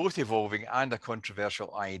 both evolving and a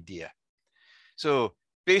controversial idea. So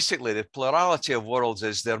basically the plurality of worlds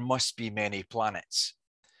is there must be many planets.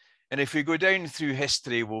 And if we go down through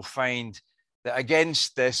history, we'll find that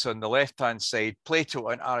against this on the left-hand side, Plato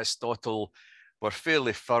and Aristotle were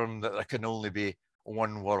fairly firm that there can only be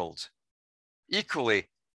one world. Equally,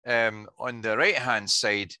 on the right-hand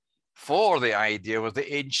side, for the idea were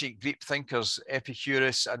the ancient Greek thinkers,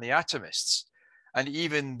 Epicurus and the atomists, and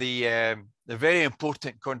even the very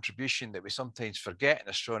important contribution that we sometimes forget in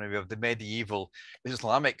astronomy of the medieval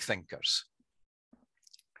Islamic thinkers.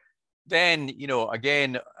 Then, you know,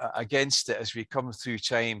 again, against it as we come through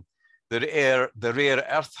time, the rare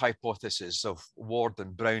Earth hypothesis of Ward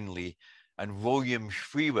and Brownlee and William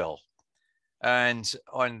Whewell. And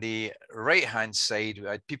on the right-hand side, we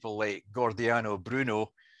had people like Gordiano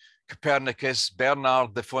Bruno, Copernicus,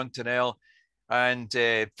 Bernard de Fontenelle, and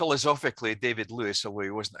philosophically, David Lewis, although he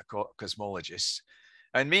wasn't a cosmologist.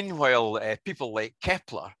 And meanwhile, people like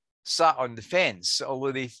Kepler sat on the fence,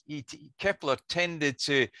 although Kepler tended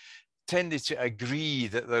to agree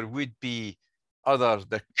that there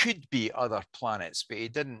could be other planets, but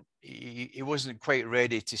he wasn't quite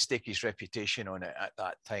ready to stake his reputation on it at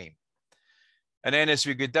that time. And then as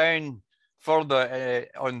we go down further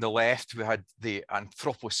on the left, we had the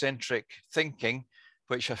anthropocentric thinking,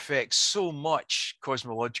 which affects so much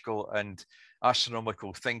cosmological and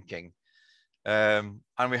astronomical thinking. And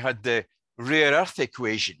we had the rare Earth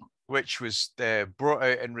equation, which was brought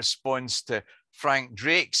out in response to Frank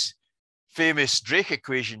Drake's famous Drake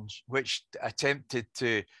equation, which attempted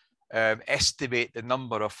to estimate the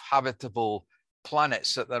number of habitable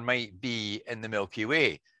planets that there might be in the Milky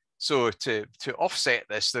Way. So to offset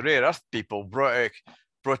this, the rare Earth people brought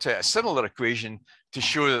out a similar equation to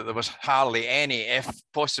show that there was hardly any, if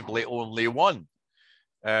possibly only one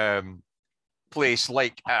place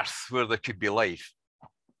like Earth where there could be life.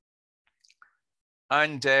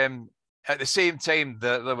 And at the same time,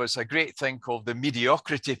 there was a great thing called the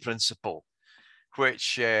mediocrity principle,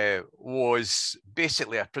 which was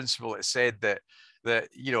basically a principle that said that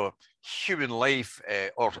you know, human life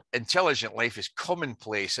or intelligent life is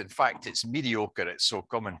commonplace. In fact, it's mediocre, it's so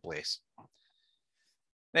commonplace.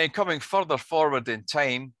 Then coming further forward in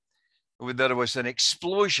time, there was an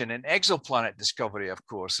explosion in exoplanet discovery, of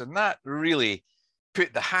course, and that really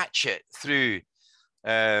put the hatchet through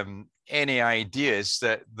any ideas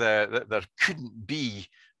that there couldn't be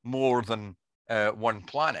more than one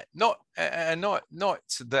planet. Not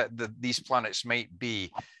that these planets might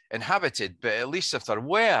be inhabited, but at least if there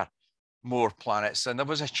were more planets, then there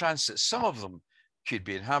was a chance that some of them could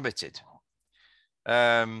be inhabited.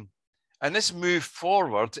 And this moved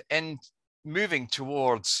forward in moving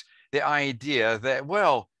towards the idea that,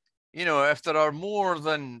 well, you know, if there are more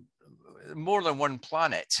than one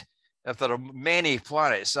planet, if there are many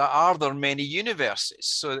planets, are there many universes?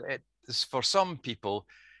 So for some people,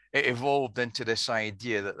 it evolved into this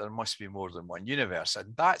idea that there must be more than one universe.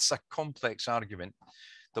 And that's a complex argument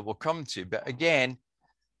that we'll come to. But again,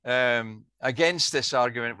 against this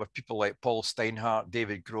argument were people like Paul Steinhardt,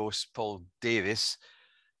 David Gross, Paul Davis,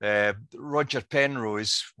 Roger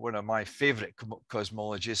Penrose, one of my favorite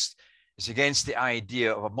cosmologists, is against the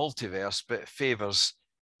idea of a multiverse, but favors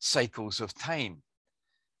cycles of time.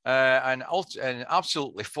 And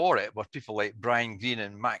absolutely for it were people like Brian Greene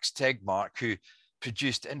and Max Tegmark, who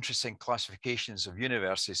produced interesting classifications of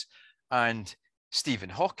universes, and Stephen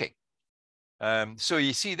Hawking. So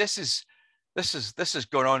you see, this has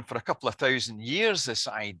gone on for a couple of thousand years, this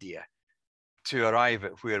idea, to arrive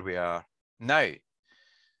at where we are now.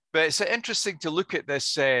 But it's interesting to look at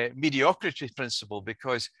this mediocrity principle,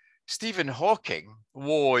 because Stephen Hawking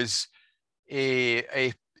was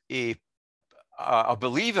a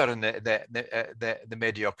believer in the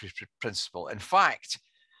mediocrity principle. In fact,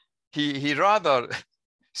 he rather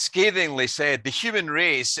scathingly said the human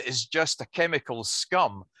race is just a chemical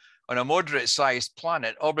scum on a moderate-sized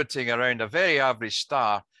planet orbiting around a very average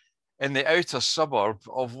star in the outer suburb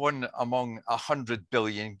of one among 100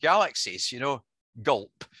 billion galaxies, you know,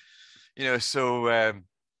 gulp. You know, so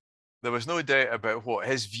there was no doubt about what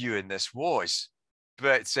his view in this was.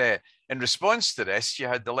 But in response to this, you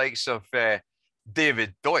had the likes of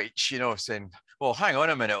David Deutsch, you know, saying, well, hang on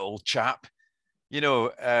a minute, old chap. You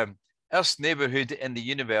know, Earth's neighborhood in the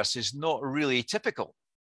universe is not really typical.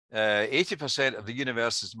 80% of the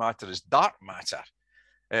universe's matter is dark matter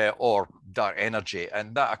or dark energy,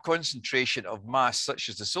 and that a concentration of mass such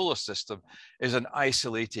as the solar system is an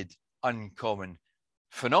isolated, uncommon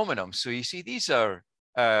phenomenon. So you see, these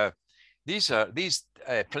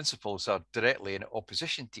principles are directly in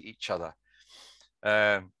opposition to each other,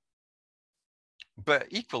 but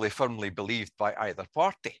equally firmly believed by either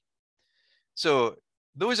party. So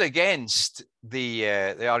those against the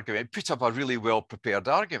argument put up a really well-prepared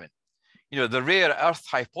argument. You know, the rare Earth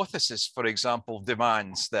hypothesis, for example,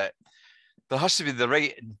 demands that there has to be the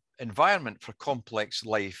right environment for complex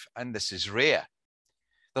life, and this is rare.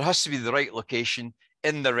 There has to be the right location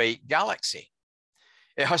in the right galaxy.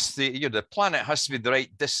 It has to, you know, the planet has to be the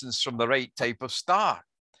right distance from the right type of star.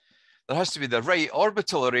 There has to be the right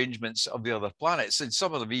orbital arrangements of the other planets. And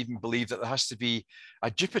some of them even believe that there has to be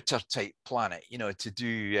a Jupiter-type planet, you know, to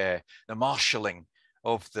do the marshalling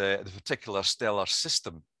of the particular stellar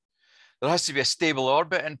system. There has to be a stable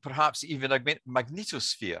orbit and perhaps even a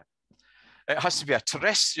magnetosphere. It has to be a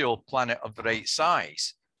terrestrial planet of the right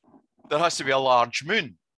size. There has to be a large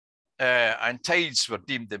moon. And tides were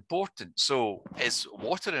deemed important. So is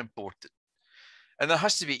water important? And there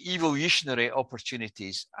has to be evolutionary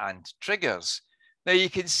opportunities and triggers. Now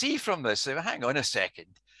you can see from this, hang on a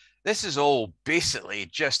second, this is all basically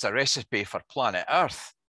just a recipe for planet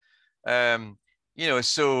Earth. You know,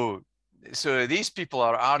 so these people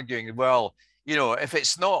are arguing, well, you know, if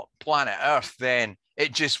it's not planet Earth, then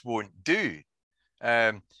it just won't do.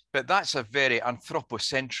 But that's a very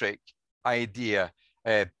anthropocentric idea,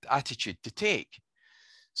 attitude to take.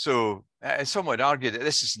 So some would argue that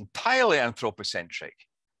this is entirely anthropocentric,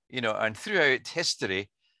 you know, and throughout history,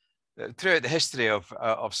 throughout the history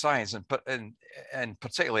of science, and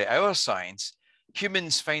particularly our science,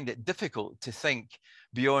 humans find it difficult to think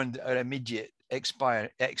beyond our immediate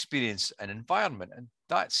experience and environment, and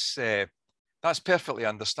that's perfectly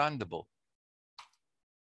understandable.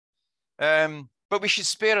 But we should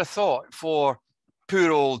spare a thought for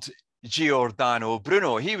poor old Giordano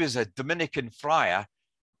Bruno. He was a Dominican friar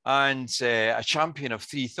and a champion of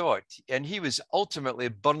free thought, and he was ultimately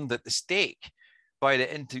burned at the stake by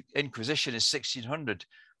the Inquisition in 1600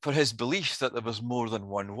 for his belief that there was more than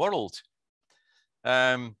one world.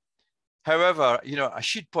 However, you know, I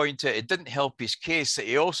should point out it didn't help his case that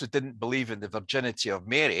he also didn't believe in the virginity of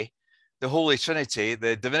Mary, the Holy Trinity,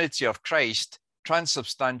 the divinity of Christ,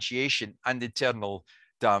 transubstantiation, and eternal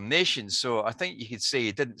damnation. So I think you could say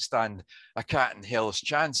he didn't stand a cat in hell's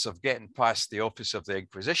chance of getting past the office of the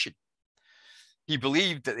Inquisition. He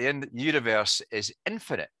believed that the universe is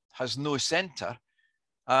infinite, has no center,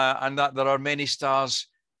 and that there are many stars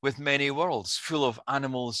with many worlds, full of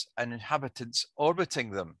animals and inhabitants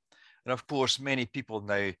orbiting them. And of course, many people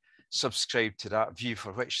now subscribe to that view,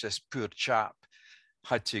 for which this poor chap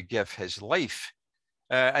had to give his life.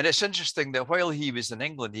 And it's interesting that while he was in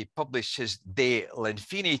England, he published his De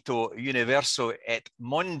l'Infinito Universo et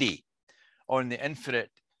Mondi on the infinite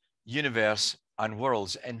universe and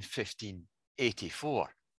worlds in 1584.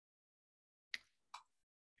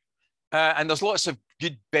 And there's lots of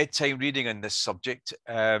good bedtime reading on this subject.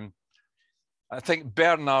 I think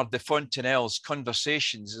Bernard de Fontenelle's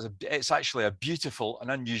Conversations it's actually a beautiful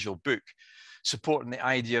and unusual book supporting the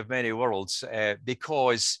idea of many worlds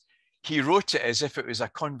because he wrote it as if it was a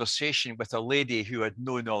conversation with a lady who had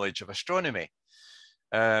no knowledge of astronomy.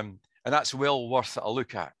 And that's well worth a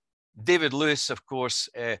look at. David Lewis, of course,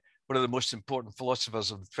 one of the most important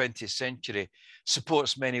philosophers of the 20th century,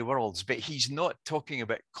 supports many worlds, but he's not talking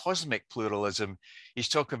about cosmic pluralism. He's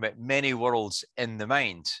talking about many worlds in the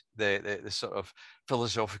mind, the sort of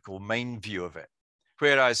philosophical mind view of it.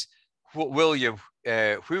 Whereas William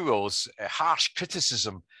Whewell's harsh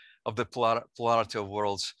criticism of the polarity of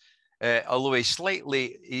worlds, although he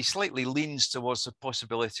slightly leans towards the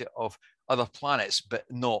possibility of other planets, but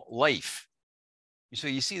not life. So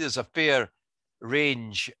you see there's a fair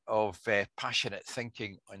range of passionate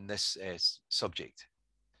thinking on this subject.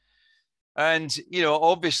 And, you know,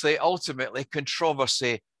 obviously, ultimately,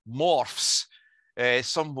 controversy morphs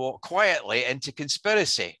somewhat quietly into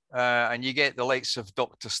conspiracy. And you get the likes of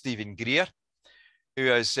Dr. Stephen Greer, who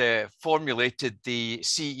has formulated the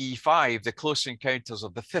CE5, the Close Encounters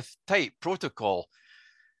of the Fifth Type protocol,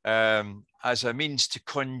 as a means to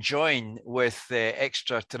conjoin with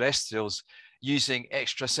extraterrestrials using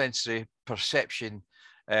extrasensory perception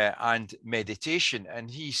and meditation. And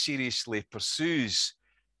he seriously pursues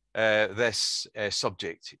this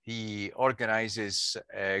subject. He organizes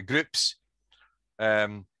groups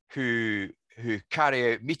who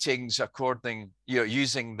carry out meetings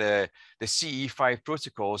using the CE5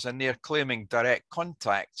 protocols, and they're claiming direct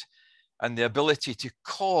contact and the ability to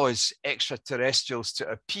cause extraterrestrials to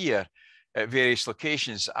appear at various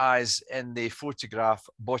locations, as in the photograph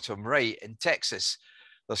bottom right in Texas.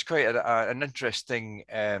 There's quite an interesting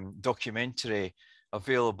documentary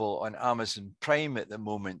available on Amazon Prime at the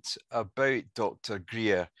moment about Dr.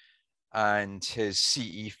 Greer and his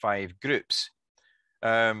CE5 groups.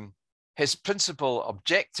 His principal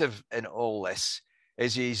objective in all this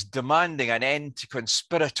is he's demanding an end to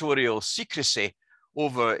conspiratorial secrecy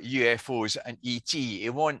over UFOs and ET. He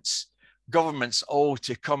wants governments all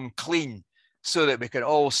to come clean so that we can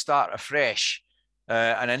all start afresh.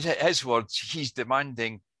 And in his words, he's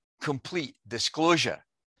demanding complete disclosure.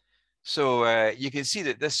 So you can see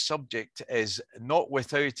that this subject is not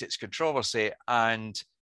without its controversy, and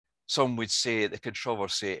some would say the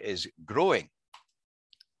controversy is growing.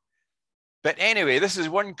 But anyway, this is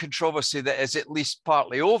one controversy that is at least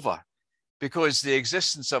partly over, because the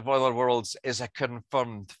existence of other worlds is a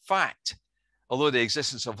confirmed fact, although the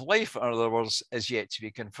existence of life on other worlds is yet to be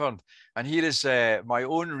confirmed. And here is my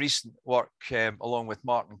own recent work, along with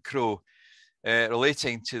Martin Crowe,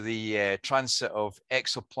 relating to the transit of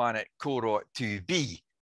exoplanet Corot 2b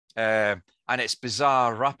and its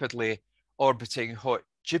bizarre, rapidly orbiting hot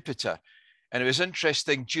Jupiter. And it was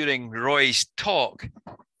interesting during Roy's talk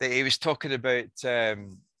that he was talking about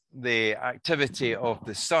the activity of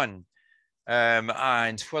the sun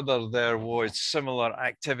and whether there was similar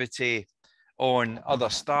activity on other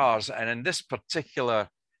stars. And in this particular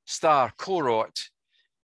star, Corot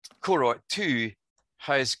 2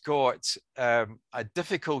 has got a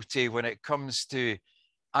difficulty when it comes to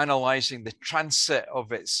analyzing the transit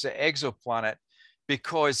of its exoplanet,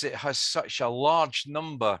 because it has such a large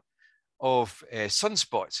number of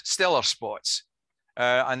sunspots, stellar spots,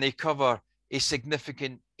 and they cover a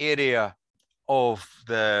significant area of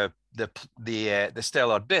the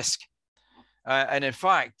stellar disk. And in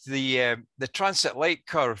fact, the transit light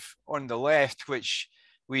curve on the left, which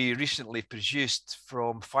we recently produced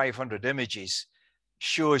from 500 images,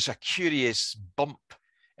 shows a curious bump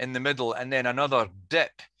in the middle and then another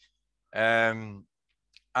dip. And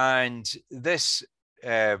this,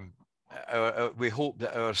 we hope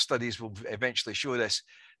that our studies will eventually show this.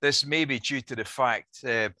 This may be due to the fact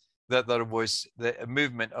that there was the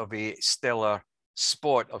movement of a stellar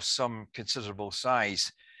spot of some considerable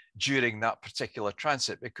size during that particular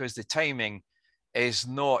transit, because the timing is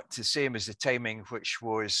not the same as the timing which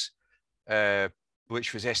was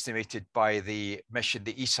estimated by the mission,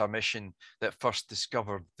 the ESA mission that first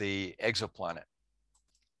discovered the exoplanet.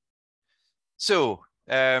 So,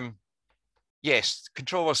 yes,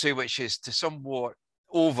 controversy which is to somewhat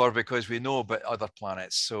over because we know about other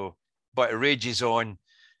planets. So, but it rages on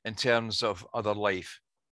in terms of other life.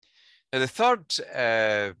 Now, the third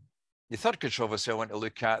controversy I want to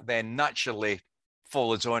look at then naturally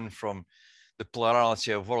follows on from the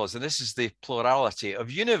plurality of worlds, and this is the plurality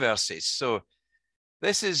of universes. So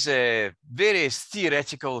this is various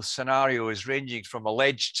theoretical scenarios ranging from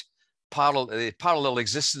alleged parallel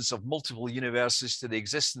existence of multiple universes to the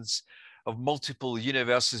existence of multiple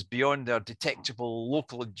universes beyond our detectable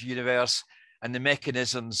local universe and the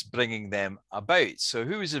mechanisms bringing them about. So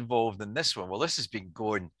who is involved in this one? Well, this has been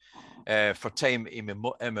going for time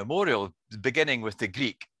immemorial, beginning with the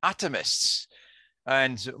Greek atomists,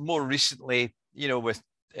 and more recently, you know, with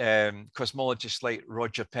cosmologists like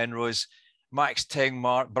Roger Penrose, Max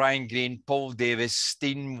Tegmark, Brian Greene, Paul Davies,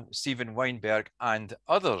 Steven Weinberg, and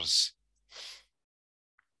others.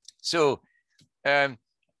 So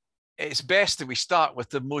it's best that we start with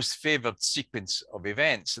the most favored sequence of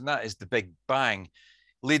events, and that is the Big Bang,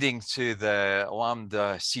 leading to the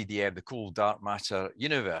lambda CDM, the cold dark matter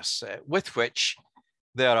universe, with which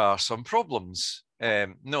there are some problems,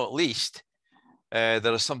 not least.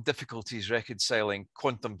 There are some difficulties reconciling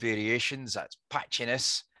quantum variations, that's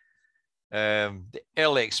patchiness. The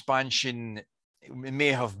early expansion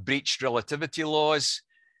may have breached relativity laws.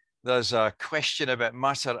 There's a question about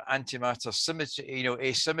matter-antimatter symmetry, you know,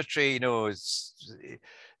 asymmetry, you know,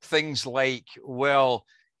 things like, well,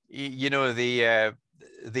 you know, the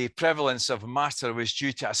prevalence of matter was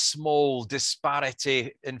due to a small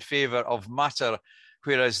disparity in favor of matter,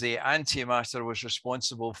 whereas the antimatter was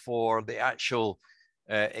responsible for the actual,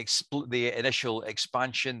 the initial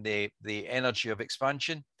expansion, the energy of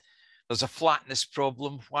expansion. There's a flatness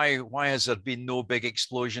problem. Why has there been no big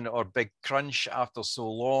explosion or big crunch after so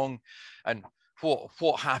long? And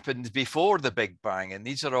what happened before the Big Bang? And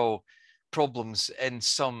these are all problems in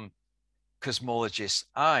some cosmologists'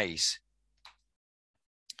 eyes.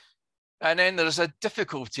 And then there's a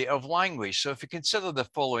difficulty of language. So if you consider the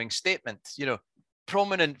following statement, you know,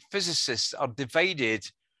 prominent physicists are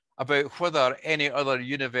divided about whether any other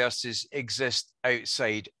universes exist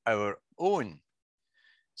outside our own.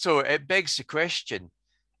 So it begs the question,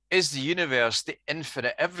 is the universe the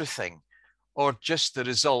infinite everything, or just the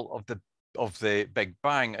result of the Big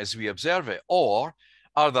Bang as we observe it? Or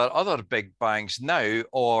are there other Big Bangs now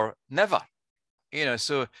or never? You know,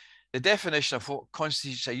 so the definition of what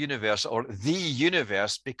constitutes a universe or the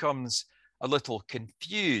universe becomes a little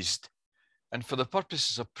confused. And for the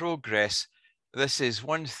purposes of progress, this is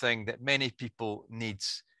one thing that many people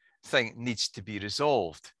think needs to be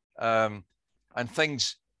resolved. And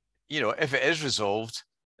things, you know, if it is resolved,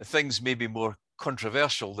 things may be more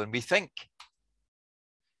controversial than we think.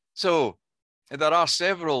 So there are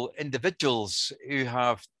several individuals who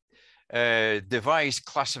have devised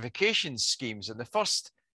classification schemes. And the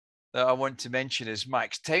first that I want to mention is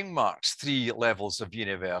Max Tegmark's 3 levels of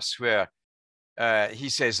universe, where he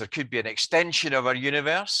says there could be an extension of our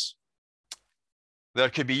universe. There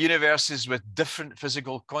could be universes with different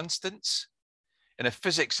physical constants. And if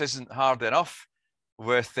physics isn't hard enough,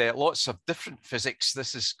 with lots of different physics,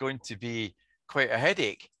 this is going to be quite a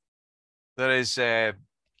headache. There is the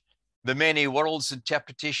many worlds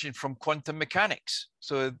interpretation from quantum mechanics.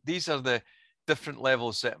 So these are the different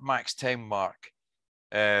levels that Max Tegmark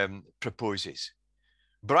proposes.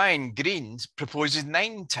 Brian Greene proposes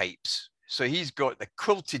 9 types. So he's got the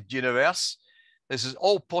quilted universe. This is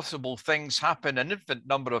all possible things happen an infinite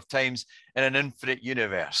number of times in an infinite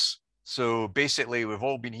universe. So basically, we've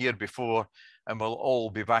all been here before and we'll all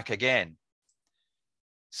be back again.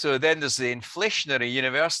 So then there's the inflationary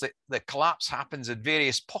universe, that the collapse happens in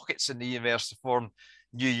various pockets in the universe to form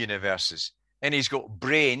new universes. And he's got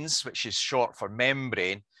branes, which is short for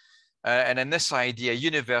membrane. And in this idea,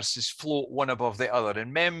 universes float one above the other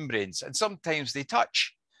in membranes, and sometimes they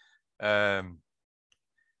touch. Then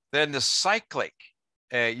the cyclic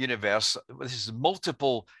universe, this is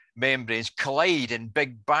multiple membranes collide in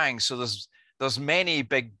Big Bangs. So there's many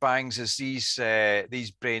Big Bangs as these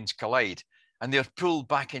branes collide, and they're pulled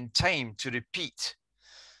back in time to repeat.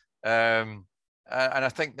 And I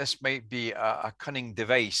think this might be a cunning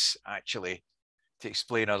device, actually, to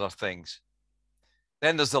explain other things.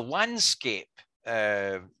 Then there's the landscape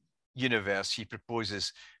universe he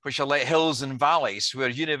proposes, which are like hills and valleys, where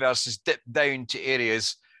universes dip down to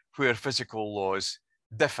areas where physical laws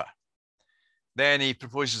differ. Then he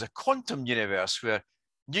proposes a quantum universe, where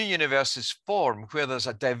new universes form, where there's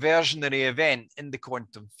a diversionary event in the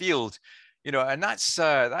quantum field. You know, and that's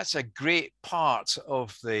a great part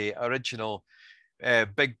of the original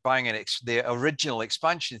Big Bang and the original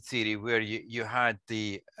expansion theory, where you had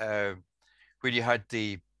the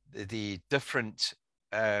different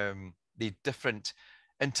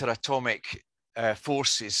interatomic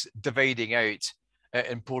forces dividing out at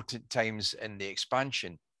important times in the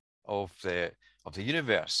expansion of the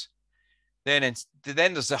universe. Then there's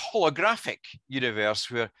the holographic universe,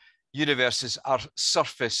 where universes are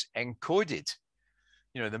surface encoded.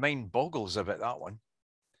 You know, the mind boggles about that one.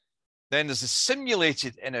 Then there's the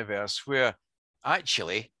simulated universe, where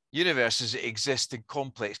actually universes exist in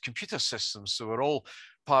complex computer systems. So we're all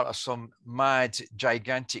part of some mad,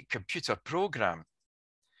 gigantic computer program.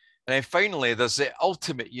 And then finally, there's the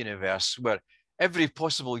ultimate universe, where every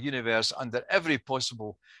possible universe under every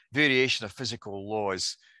possible variation of physical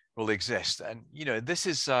laws will exist. And you know, this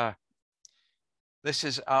is a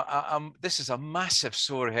massive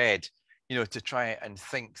sore head, you know, to try and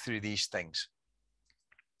think through these things.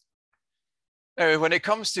 Now, when it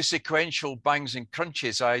comes to sequential bangs and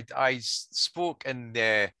crunches, I spoke in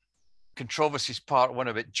the Controversies Part 1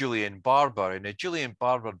 about Julian Barber, and Julian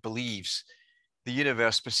Barber believes the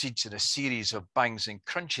universe proceeds in a series of bangs and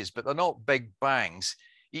crunches, but they're not big bangs.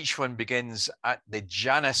 Each one begins at the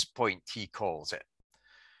Janus point, he calls it.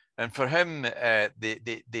 And for him,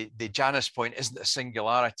 the Janus point isn't a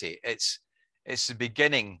singularity. It's the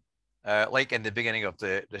beginning, like in the beginning of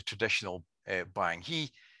the traditional bang.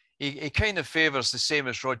 He kind of favors the same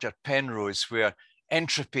as Roger Penrose, where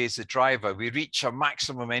entropy is the driver. We reach a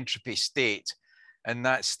maximum entropy state, and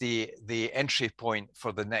that's the entry point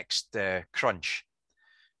for the next crunch.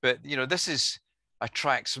 But you know, this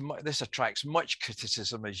attracts much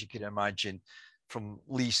criticism, as you can imagine, from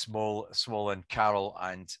Lee Smolin, Carroll,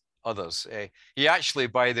 and others. He actually,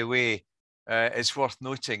 by the way, it's worth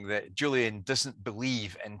noting that Julian doesn't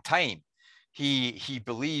believe in time. He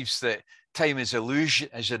believes that time is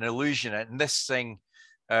an illusion, and this thing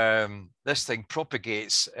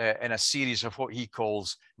propagates in a series of what he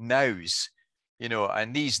calls nows, you know,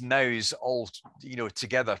 and these nows all, you know,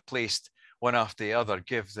 together placed one after the other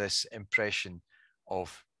give this impression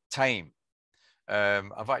of time.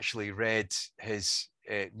 I've actually read his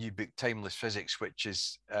new book, Timeless Physics, which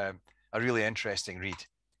is a really interesting read.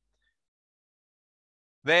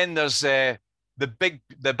 Then there's the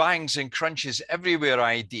bangs and crunches everywhere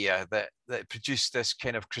idea that produced this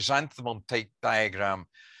kind of chrysanthemum type diagram,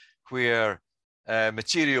 where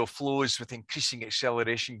material flows with increasing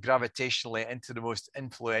acceleration gravitationally into the most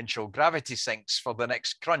influential gravity sinks for the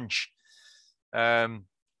next crunch. And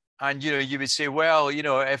you know, you would say, well, you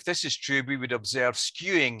know, if this is true, we would observe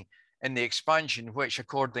skewing in the expansion, which,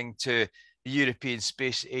 according to the European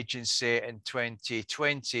Space Agency in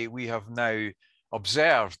 2020, we have now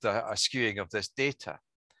observed a skewing of this data.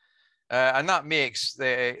 And that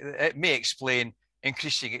it may explain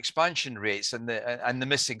increasing expansion rates and the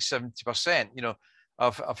missing 70%. You know,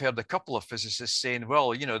 I've heard a couple of physicists saying,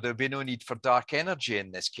 well, you know, there'll be no need for dark energy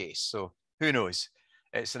in this case. So who knows?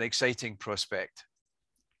 It's an exciting prospect.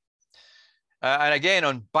 And again,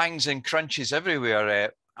 on bangs and crunches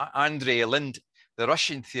everywhere, Andrei Lind, the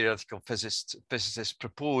Russian theoretical physicist,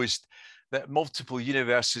 proposed that multiple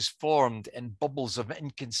universes formed in bubbles of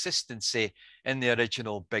inconsistency in the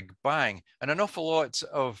original Big Bang. And there's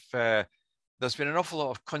been an awful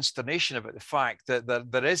lot of consternation about the fact that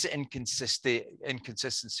there is inconsistency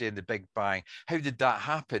in the Big Bang. How did that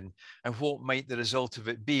happen? And what might the result of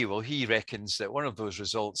it be? Well, he reckons that one of those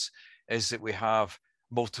results is that we have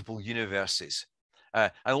multiple universes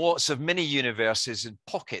and lots of mini universes in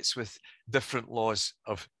pockets with different laws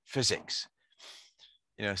of physics.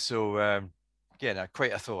 You know, so again,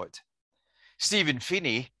 quite a thought. Stephen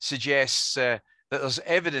Feeney suggests that there's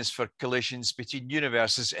evidence for collisions between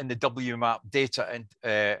universes in the WMAP data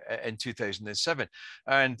in 2007.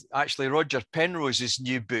 And actually, Roger Penrose's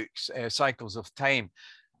new book, Cycles of Time,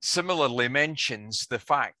 similarly mentions the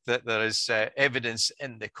fact that there is evidence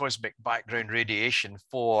in the cosmic background radiation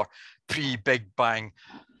for pre-Big Bang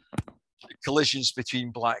collisions between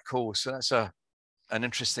black holes. So that's an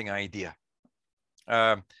interesting idea.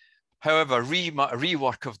 However,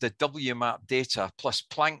 rework of the WMAP data plus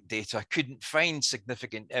Planck data couldn't find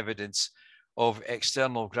significant evidence of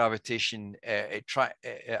external gravitation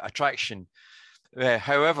attraction.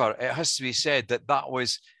 However, it has to be said that that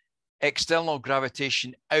was external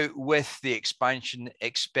gravitation out with the expansion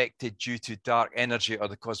expected due to dark energy or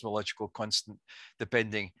the cosmological constant,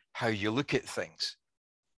 depending how you look at things.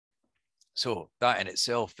 So that in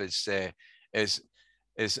itself is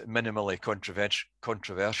minimally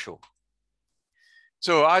controversial.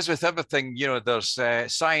 So as with everything, you know, there's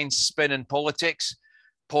science, spin, and politics.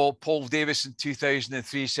 Paul Davis in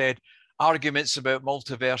 2003 said, arguments about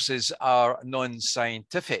multiverses are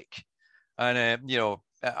non-scientific. And, you know,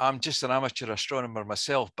 I'm just an amateur astronomer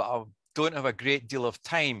myself, but I don't have a great deal of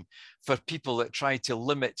time for people that try to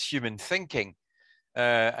limit human thinking.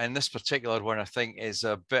 And this particular one, I think, is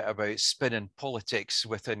a bit about spin and politics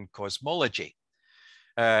within cosmology.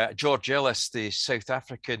 George Ellis, the South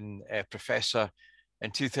African professor,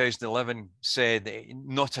 in 2011 said,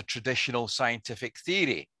 not a traditional scientific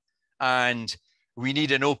theory. And we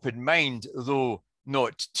need an open mind, though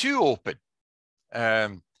not too open.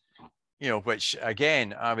 You know, which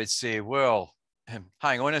again, I would say, well,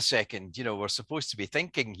 hang on a second, you know, we're supposed to be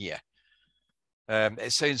thinking here.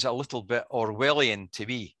 It sounds a little bit Orwellian to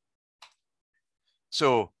me.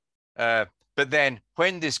 So, but then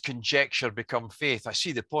when does conjecture become faith? I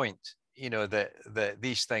see the point, you know, that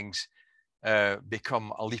these things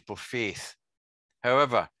become a leap of faith.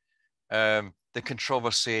 However, the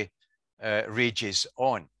controversy rages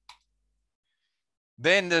on.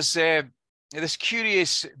 Then there's this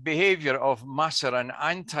curious behavior of matter and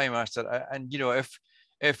antimatter. And, you know,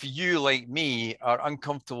 if you, like me, are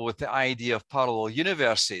uncomfortable with the idea of parallel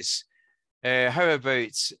universes, how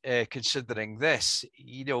about considering this?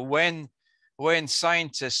 You know, when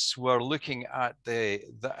scientists were looking at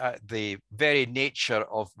the very nature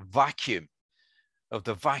of vacuum, of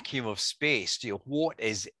the vacuum of space, you know, what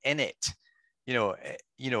is in it? You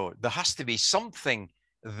know, there has to be something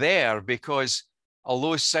there, because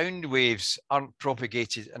although sound waves aren't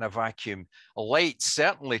propagated in a vacuum, light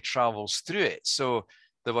certainly travels through it. So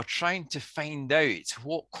they were trying to find out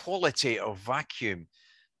what quality of vacuum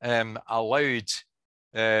allowed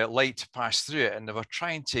light to pass through it, and they were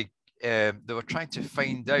trying to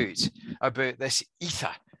find out about this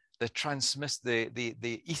ether that transmits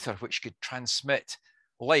the ether which could transmit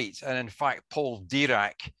light. And in fact, Paul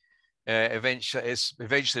Dirac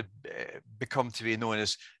eventually become to be known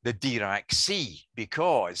as the Dirac Sea,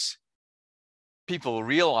 because people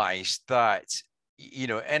realized that, you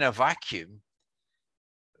know, in a vacuum,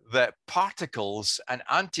 that particles and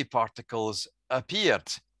antiparticles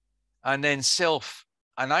appeared and then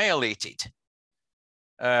self-annihilated.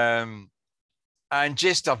 And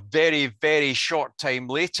just a very, very short time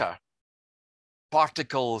later,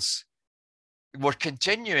 particles were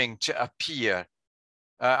continuing to appear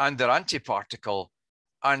under antiparticle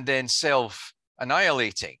and then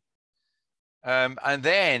self-annihilating. And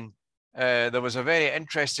then there was a very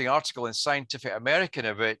interesting article in Scientific American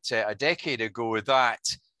about a decade ago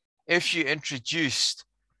that if you introduced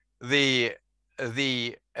the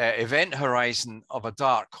event horizon of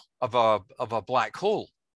a black hole,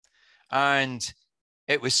 and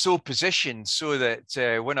it was so positioned so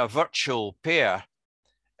that when a virtual pair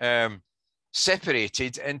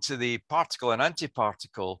separated into the particle and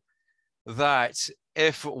antiparticle, that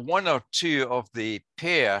if one or two of the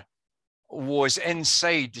pair was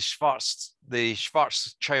inside the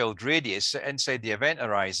Schwarzschild radius, inside the event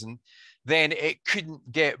horizon, then it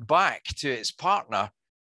couldn't get back to its partner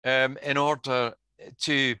in order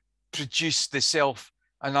to produce the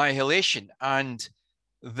self-annihilation. And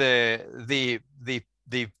the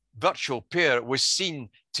virtual pair was seen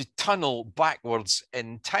to tunnel backwards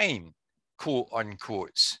in time, quote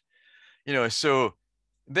unquote. You know, so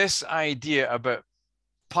this idea about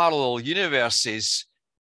parallel universes,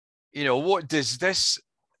 you know, what does this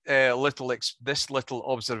little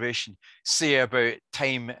observation say about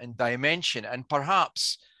time and dimension? And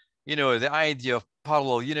perhaps, you know, the idea of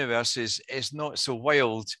parallel universes is not so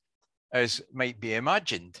wild as might be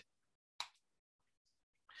imagined.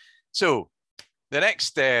 So the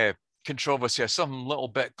next controversy is something a little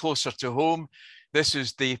bit closer to home. This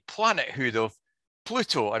is the planethood of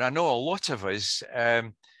Pluto. And I know a lot of us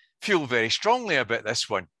feel very strongly about this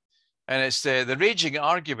one. And it's the raging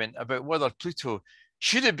argument about whether Pluto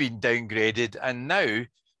should have been downgraded, and now,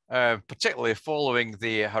 particularly following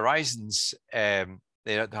the Horizons, the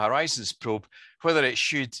Horizons probe, whether it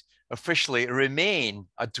should officially remain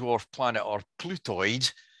a dwarf planet or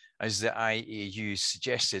Plutoid, as the IAU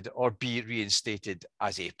suggested, or be reinstated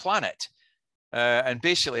as a planet. And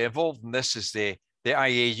basically involved in this is the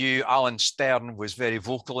IAU. Alan Stern was very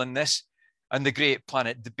vocal in this, and the Great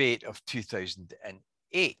Planet Debate of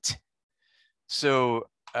 2008. So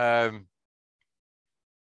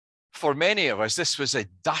for many of us, this was a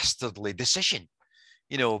dastardly decision,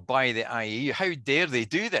 you know, by the IAU. How dare they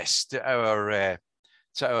do this to our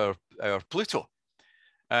Pluto?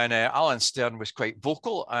 And Alan Stern was quite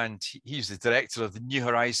vocal, and he's the director of the New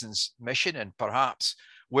Horizons mission, and perhaps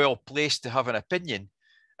well placed to have an opinion.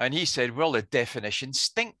 And he said, well, the definition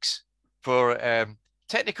stinks for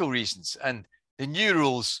technical reasons. And the new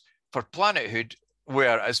rules for planethood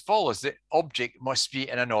were as follows: the object must be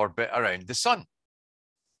in an orbit around the sun.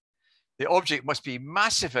 The object must be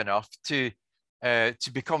massive enough to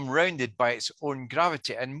become rounded by its own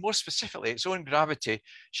gravity. And more specifically, its own gravity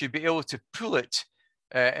should be able to pull it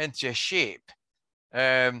into a shape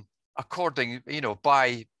according, you know,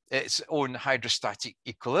 by its own hydrostatic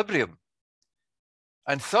equilibrium.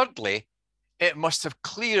 And thirdly, it must have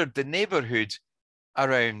cleared the neighborhood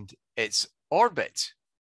around its orbit.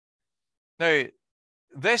 Now,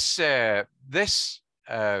 this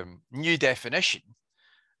new definition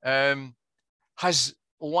has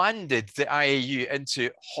landed the IAU into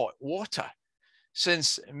hot water,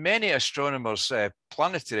 since many astronomers,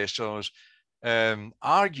 planetary astronomers,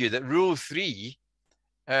 argue that Rule 3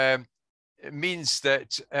 means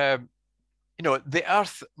that the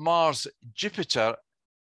Earth, Mars, Jupiter,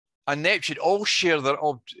 and Neptune all share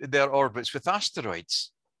their orbits with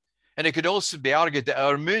asteroids. And it could also be argued that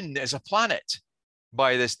our moon is a planet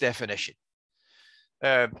by this definition.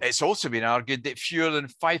 It's also been argued that fewer than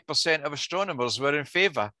 5% of astronomers were in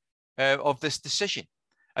favor of this decision.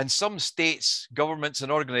 And some states, governments,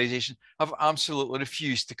 and organizations have absolutely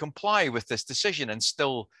refused to comply with this decision and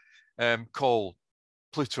still call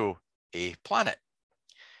Pluto a planet.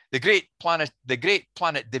 The Great Planet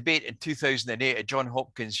debate in 2008 at Johns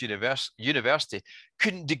Hopkins University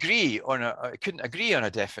couldn't agree on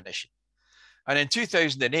a definition. And in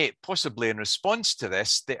 2008, possibly in response to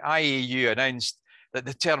this, the IAU announced that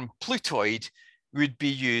the term Plutoid would be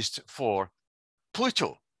used for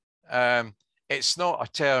Pluto. It's not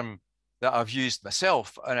a term that I've used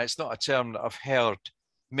myself, and it's not a term that I've heard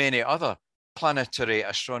many other planetary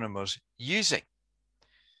astronomers using.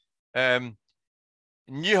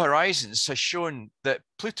 New Horizons has shown that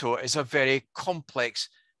Pluto is a very complex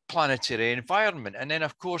planetary environment. And then,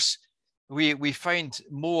 of course, we find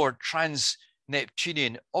more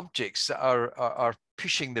trans-Neptunian objects that are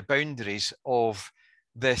pushing the boundaries of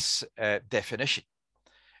this definition.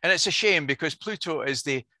 And it's a shame, because Pluto is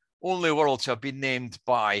the only world to have been named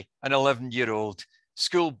by an 11-year-old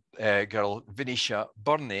school girl, Venetia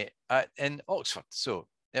Burney, in Oxford. So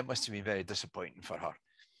it must have been very disappointing for her.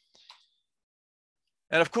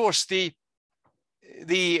 And of course, this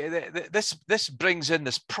brings in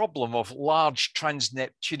this problem of large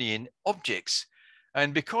trans-Neptunian objects.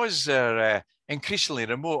 And because they're increasingly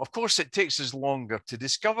remote, of course, it takes us longer to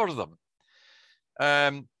discover them.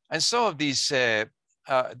 And some of these have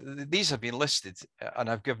been listed, and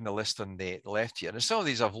I've given a list on the left here. And some of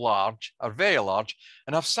these are very large,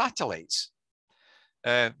 and have satellites.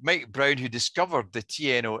 Mike Brown, who discovered the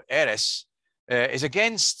TNO Eris, is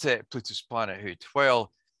against Pluto's planethood,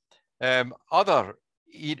 while other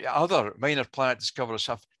minor planet discoverers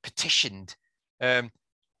have petitioned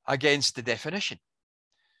against the definition.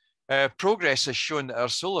 Progress has shown that our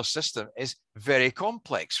solar system is very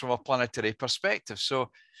complex from a planetary perspective.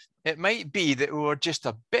 So it might be that we were just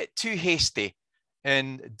a bit too hasty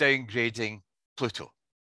in downgrading Pluto.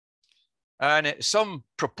 And some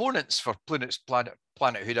proponents for Pluto's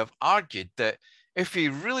planethood have argued that if we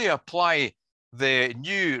really apply the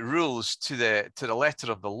new rules to the letter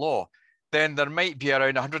of the law, then there might be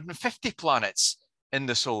around 150 planets in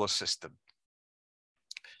the solar system.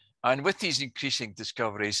 And with these increasing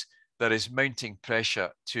discoveries, there is mounting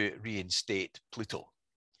pressure to reinstate Pluto.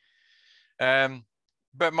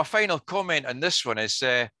 But my final comment on this one is,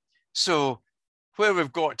 so where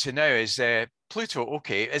we've got to now is Pluto,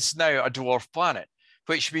 okay, it's now a dwarf planet,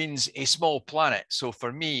 which means a small planet. So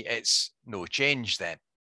for me, it's no change then.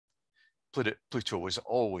 Pluto was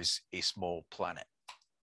always a small planet.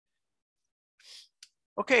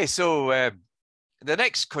 Okay, so the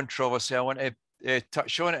next controversy I want to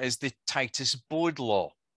touch on is the Titus-Bode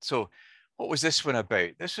law. So what was this one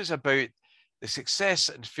about? This was about the success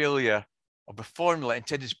and failure of the formula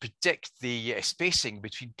intended to predict the spacing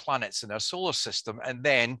between planets in our solar system, and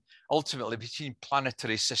then ultimately between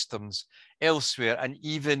planetary systems elsewhere, and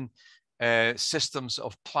even systems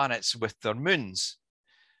of planets with their moons.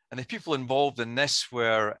 And the people involved in this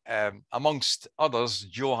were, amongst others,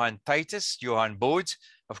 Johann Bode,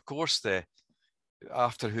 of course,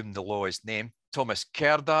 after whom the law is named, Thomas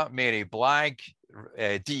Kerda, Mary Blagg,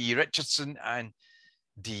 D.E. Richardson, and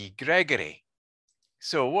D. Gregory.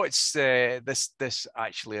 So what's this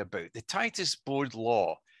actually about? The Titus-Bode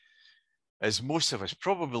law, as most of us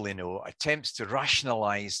probably know, attempts to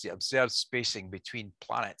rationalize the observed spacing between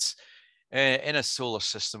planets in a solar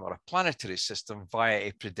system or a planetary system via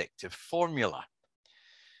a predictive formula.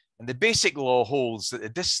 And the basic law holds that the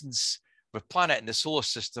distance of a planet in the solar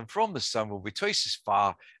system from the sun will be twice as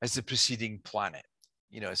far as the preceding planet.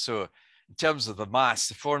 So in terms of the mass,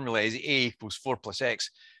 the formula is A equals 4 plus X,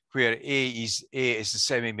 where A is the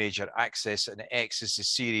semi-major axis and X is the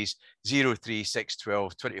series 0, 3, 6,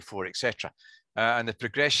 12, 24, etc. And the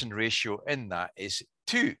progression ratio in that is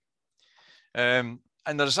 2.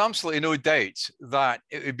 And there's absolutely no doubt that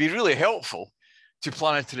it would be really helpful to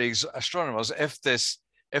planetary astronomers if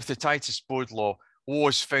the Titus-Bode law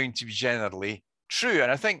was found to be generally true.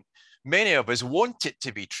 And I think many of us want it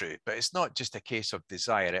to be true, but it's not just a case of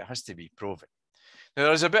desire, it has to be proven. Now,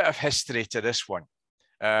 there's a bit of history to this one.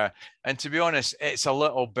 And to be honest, it's a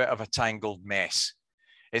little bit of a tangled mess.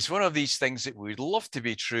 It's one of these things that we'd love to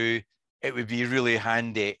be true. It would be really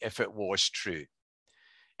handy if it was true.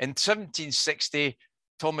 In 1760,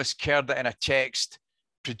 Thomas Kerr, in a text,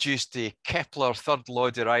 produced the Kepler third law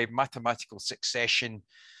derived mathematical succession,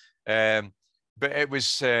 but it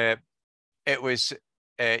was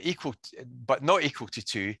equal, but not equal to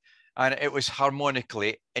 2, and it was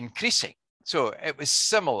harmonically increasing. So it was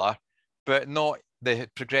similar, but not, the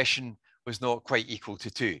progression was not quite equal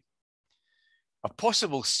to 2. A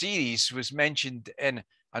possible series was mentioned in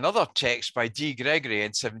another text by D. Gregory in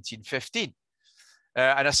 1715.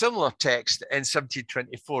 And a similar text in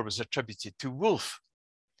 1724 was attributed to Wolf.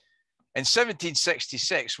 In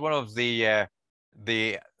 1766, one of the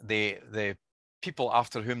people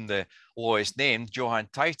after whom the law is named, Johann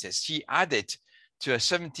Titus, he added to a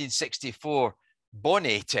 1764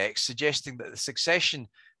 Bonnet text suggesting that the succession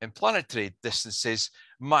in planetary distances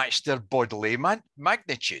matched their bodily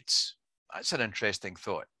magnitudes. That's an interesting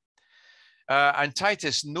thought. And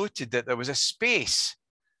Titus noted that there was a space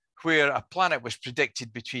where a planet was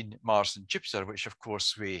predicted between Mars and Jupiter, which of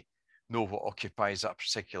course we know what occupies that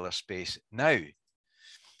particular space now.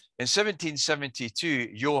 In 1772,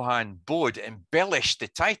 Johann Bode embellished the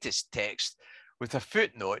Titus text with a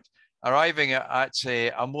footnote, arriving at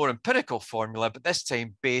a more empirical formula, but this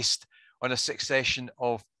time based on a succession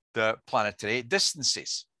of the planetary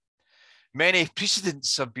distances. Many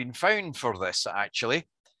precedents have been found for this, actually.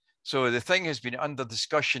 So the thing has been under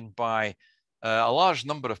discussion by a large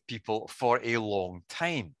number of people for a long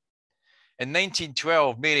time. In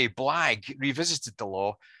 1912, Mary Blagg revisited the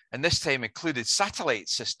law, and this time included satellite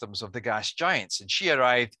systems of the gas giants, and she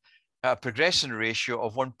arrived at a progression ratio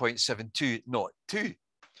of 1.72, not 2.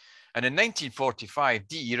 And in 1945,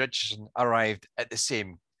 D.E. Richardson arrived at the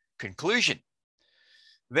same conclusion.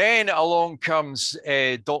 Then along comes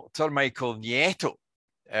Dr. Michael Nieto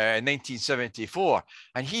in 1974,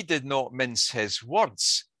 and he did not mince his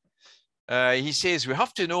words. He says, we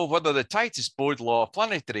have to know whether the Titus-Bode law of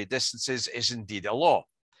planetary distances is indeed a law.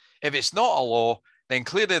 If it's not a law, then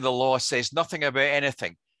clearly the law says nothing about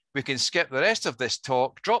anything. We can skip the rest of this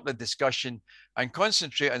talk, drop the discussion, and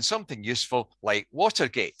concentrate on something useful like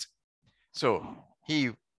Watergate. So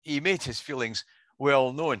he made his feelings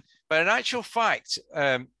well known. But in actual fact,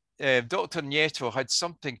 Dr. Nieto had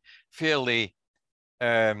something fairly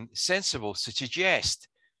sensible to suggest.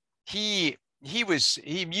 He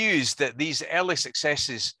mused that these early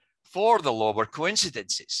successes for the law were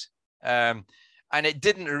coincidences, and it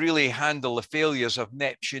didn't really handle the failures of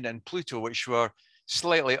Neptune and Pluto, which were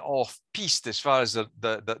slightly off-piste as far as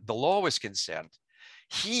the law was concerned.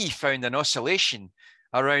 He found an oscillation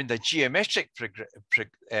around a geometric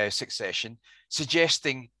succession,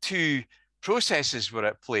 suggesting 2 processes were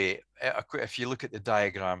at play. If you look at the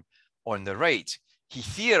diagram on the right, he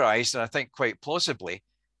theorized, and I think quite plausibly,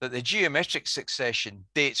 that the geometric succession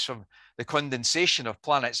dates from the condensation of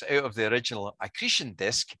planets out of the original accretion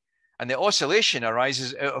disk, and the oscillation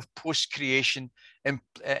arises out of post-creation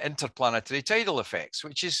interplanetary tidal effects,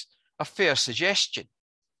 which is a fair suggestion.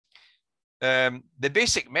 The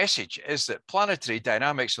basic message is that planetary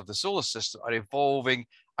dynamics of the solar system are evolving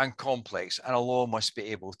and complex, and a law must be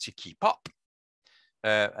able to keep up.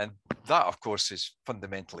 And that, of course, is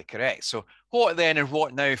fundamentally correct. So what then and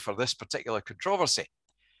what now for this particular controversy?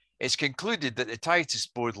 It's concluded that the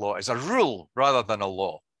Titus-Bode law is a rule rather than a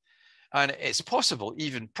law. And it's possible,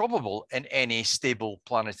 even probable, in any stable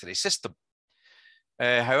planetary system.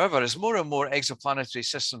 However, as more and more exoplanetary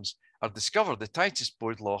systems are discovered, the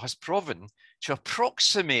Titus-Bode law has proven to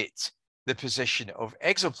approximate the position of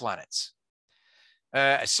exoplanets.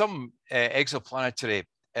 Some exoplanetary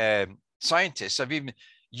scientists have even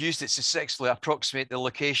used it to successfully approximate the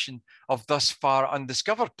location of thus far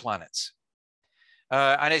undiscovered planets.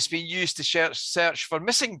 And it's been used to search for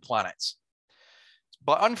missing planets.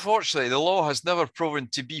 But unfortunately, the law has never proven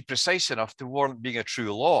to be precise enough to warrant being a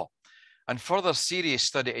true law. And further serious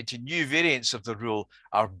study into new variants of the rule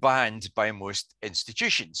are banned by most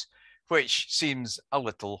institutions, which seems a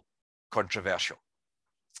little controversial.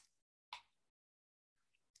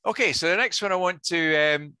 Okay, so the next one I want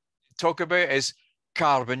to talk about is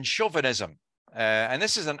carbon chauvinism. And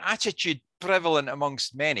this is an attitude prevalent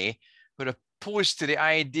amongst many who are opposed to the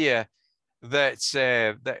idea that,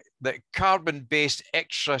 that carbon-based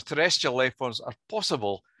extraterrestrial life forms are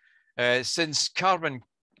possible, since carbon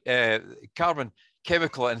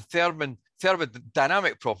chemical and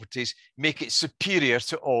thermodynamic properties make it superior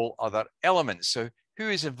to all other elements. So who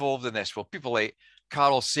is involved in this? Well, people like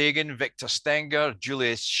Carl Sagan, Victor Stenger,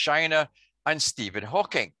 Julius Shiner, and Stephen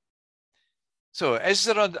Hawking. So is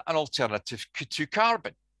there an alternative to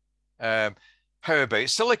carbon? How about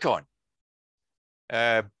silicon?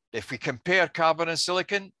 If we compare carbon and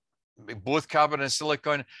silicon, both carbon and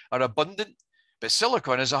silicon are abundant, but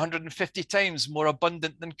silicon is 150 times more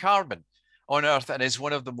abundant than carbon on Earth and is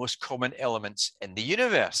one of the most common elements in the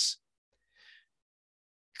universe.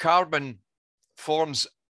 Carbon forms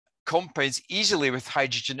compounds easily with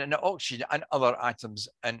hydrogen and oxygen and other atoms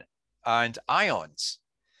and ions.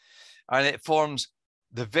 And it forms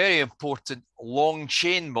the very important long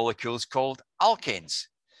chain molecules called alkanes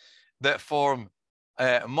that form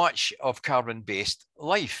much of carbon-based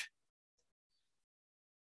life.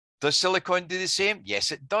 Does silicon do the same?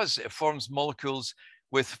 Yes, it does. It forms molecules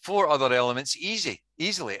with 4 other elements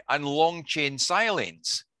easily and long chain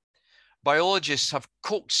silanes. Biologists have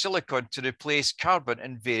coaxed silicon to replace carbon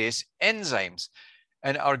in various enzymes,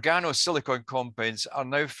 and organosilicon compounds are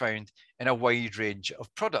now found in a wide range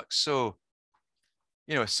of products. So,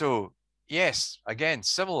 so yes, again,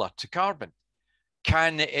 similar to carbon.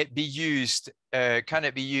 Can it be used?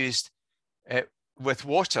 With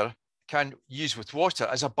water? Can use with water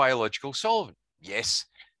as a biological solvent? Yes.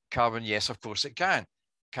 Carbon, yes, of course it can.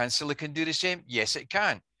 Can silicon do the same? Yes, it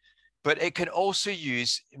can. But it can also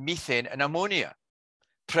use methane and ammonia,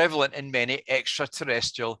 prevalent in many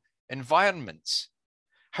extraterrestrial environments.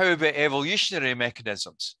 How about evolutionary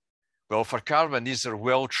mechanisms? Well, for carbon, these are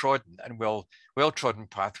well-trodden and well-trodden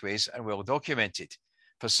pathways and well-documented.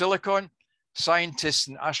 For silicon, scientists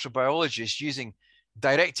and astrobiologists using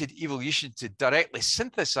directed evolution to directly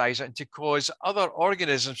synthesize it and to cause other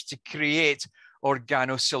organisms to create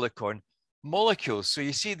organosilicon molecules. So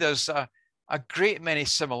you see there's a great many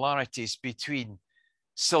similarities between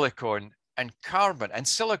silicon and carbon, and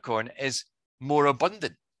silicon is more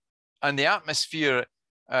abundant. And the atmosphere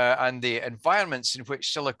and the environments in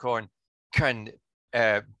which silicon can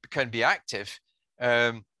be active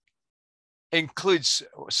includes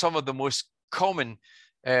some of the most common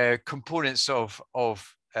components of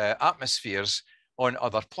atmospheres on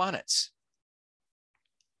other planets.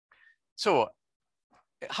 So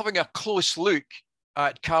having a close look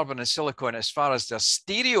at carbon and silicon as far as their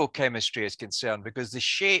stereochemistry is concerned, because the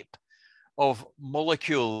shape of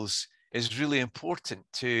molecules is really important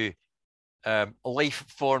to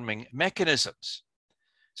life-forming mechanisms.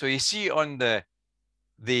 So you see on the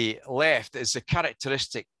left is the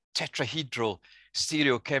characteristic tetrahedral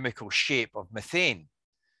stereochemical shape of methane.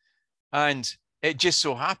 And it just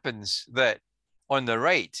so happens that on the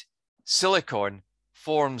right, silicon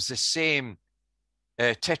forms the same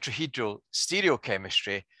tetrahedral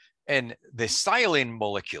stereochemistry in the silane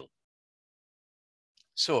molecule.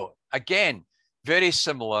 So again, very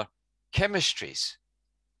similar chemistries.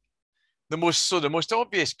 The most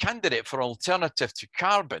obvious candidate for alternative to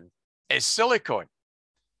carbon is silicon.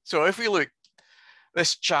 So if we look,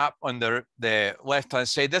 this chap on the left-hand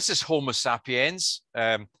side, this is Homo sapiens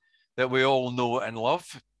that we all know and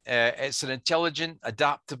love. It's an intelligent,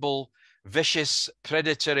 adaptable, vicious,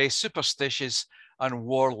 predatory, superstitious, and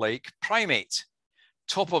warlike primate,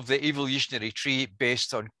 top of the evolutionary tree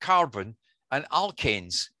based on carbon and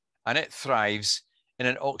alkanes, and it thrives in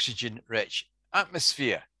an oxygen-rich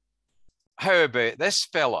atmosphere. How about this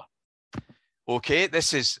fella? Okay,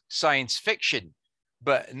 this is science fiction,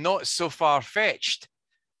 but not so far-fetched.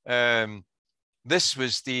 This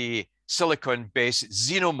was the silicon-based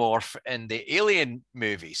xenomorph in the Alien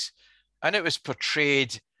movies, and it was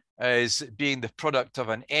portrayed as being the product of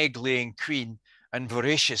an egg-laying queen and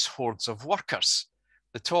voracious hordes of workers,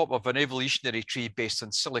 the top of an evolutionary tree based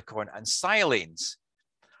on silicon and silanes.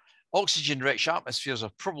 Oxygen-rich atmospheres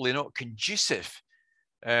are probably not conducive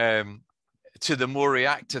to the more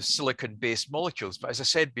reactive silicon-based molecules. But as I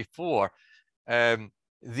said before,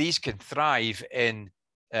 these can thrive in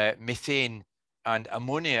methane and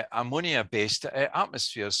ammonia-based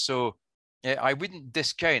atmospheres. So I wouldn't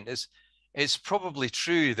discount. It's probably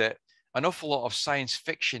true that an awful lot of science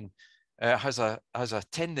fiction has a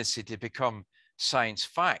tendency to become science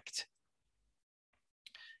fact.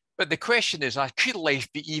 But the question is, could life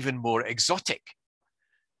be even more exotic?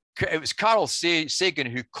 It was Carl Sagan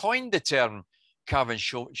who coined the term carbon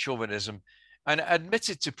chauvinism and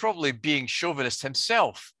admitted to probably being chauvinist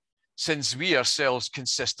himself, since we ourselves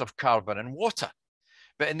consist of carbon and water.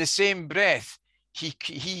 But in the same breath, he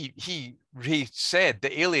said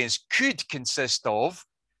that aliens could consist of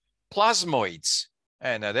plasmoids.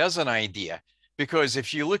 And now there's an idea, because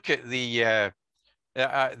if you look at the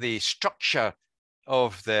structure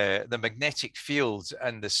of the magnetic fields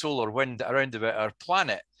and the solar wind around about our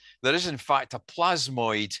planet, there is in fact a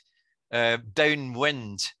plasmoid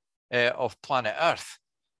downwind of planet Earth.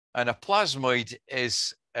 And a plasmoid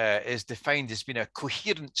is defined as being a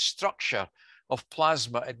coherent structure of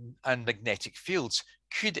plasma and magnetic fields.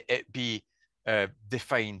 Could it be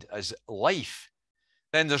defined as life?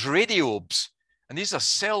 Then there's radiobes, and these are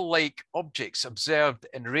cell-like objects observed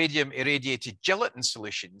in radium-irradiated gelatin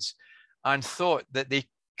solutions and thought that they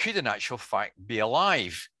could in actual fact be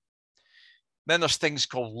alive. Then there's things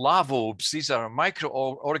called lavobes. These are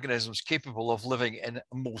microorganisms capable of living in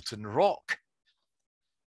molten rock.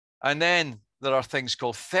 And then there are things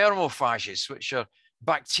called thermophages, which are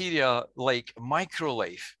bacteria-like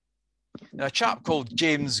microlife. Now, a chap called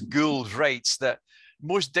James Gould writes that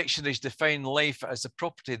most dictionaries define life as the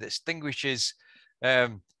property that distinguishes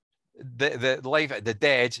the life of the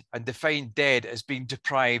dead, and define dead as being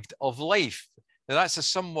deprived of life. Now, that's a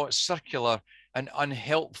somewhat circular and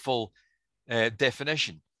unhelpful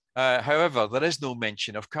definition. However, there is no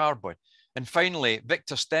mention of carbon. And finally,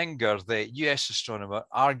 Victor Stenger, the US astronomer,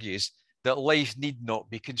 argues that life need not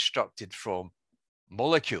be constructed from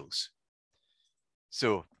molecules.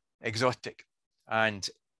 So, exotic and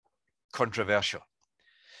controversial.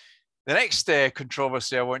 The next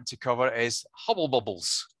controversy I want to cover is Hubble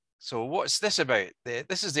bubbles. So what's this about?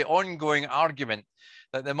 This is the ongoing argument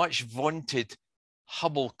that the much vaunted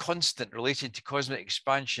Hubble constant related to cosmic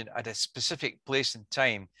expansion at a specific place and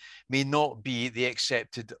time may not be the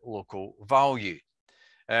accepted local value.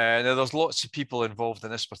 Now, there's lots of people involved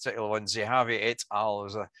in this particular one. Zahavi et al.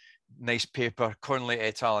 Is a nice paper. Conley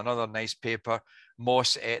et al. Another nice paper.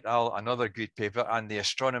 Moss et al. Another good paper. And the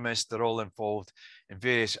astronomists, they're all involved in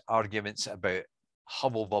various arguments about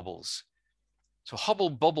Hubble bubbles. So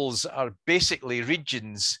Hubble bubbles are basically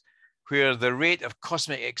regions where the rate of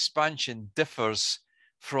cosmic expansion differs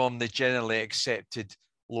from the generally accepted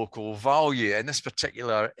local value. In this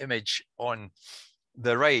particular image on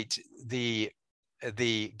the right, the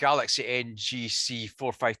galaxy NGC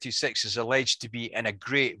 4526 is alleged to be in a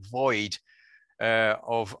great void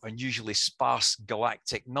of unusually sparse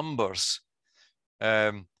galactic numbers.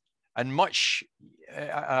 And much,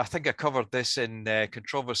 I think I covered this in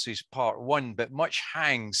Controversies Part 1, but much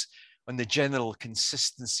hangs on the general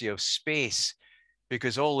consistency of space,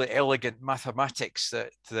 because all the elegant mathematics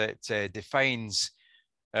that defines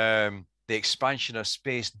the expansion of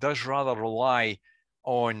space does rather rely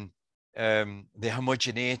on the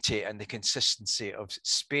homogeneity and the consistency of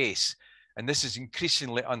space. And this is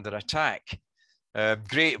increasingly under attack.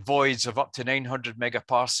 Great voids of up to 900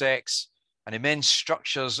 megaparsecs and immense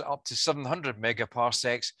structures up to 700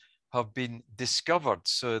 megaparsecs have been discovered.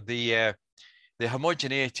 So the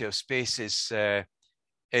homogeneity of space is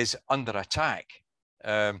under attack.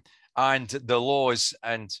 And the laws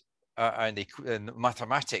and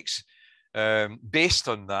mathematics based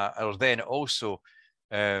on that are then also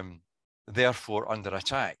therefore under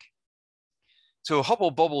attack. So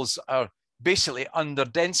Hubble bubbles are basically under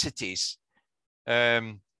densities,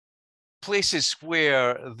 places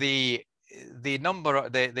where the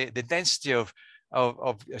density of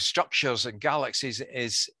structures and galaxies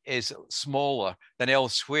is smaller than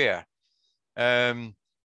elsewhere,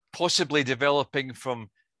 possibly developing from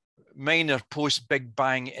minor post-Big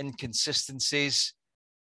Bang inconsistencies.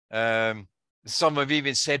 Some have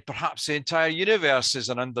even said perhaps the entire universe is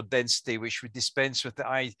an underdensity, which would dispense with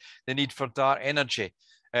the need for dark energy.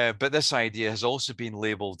 But this idea has also been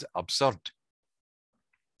labeled absurd.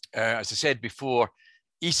 As I said before,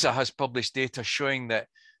 ESA has published data showing that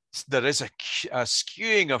there is a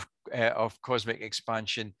skewing of cosmic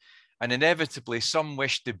expansion, and inevitably some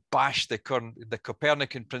wish to bash the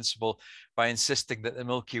Copernican principle by insisting that the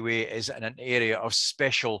Milky Way is in an area of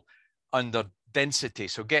special underdensity.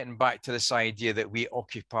 So getting back to this idea that we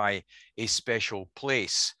occupy a special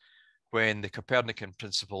place, when the Copernican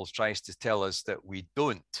principle tries to tell us that we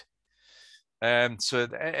don't. So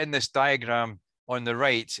in this diagram on the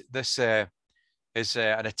right, this is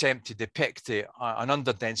an attempt to depict an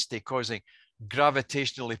underdensity causing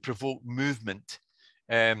gravitationally provoked movement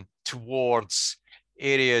towards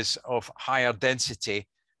areas of higher density,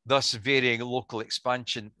 thus varying local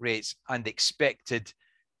expansion rates and expected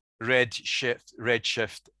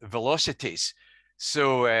redshift velocities.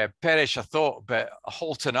 So perish a thought, but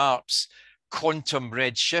Halton Arp's quantum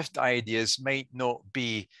redshift ideas might not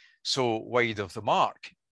be so wide of the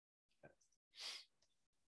mark.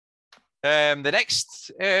 The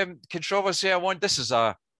next controversy I want, this is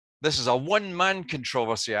a one-man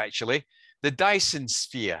controversy actually, the Dyson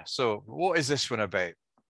sphere. So what is this one about?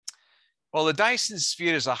 Well, the Dyson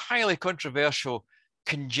sphere is a highly controversial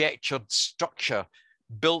conjectured structure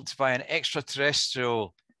built by an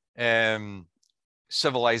extraterrestrial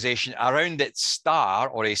civilization around its star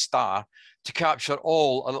or a star to capture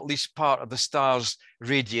all or at least part of the star's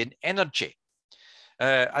radiant energy.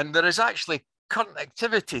 And there is actually current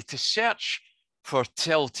activity to search for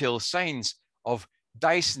telltale signs of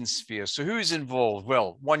Dyson spheres. So who's involved?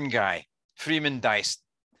 Well, one guy, Freeman Dyson.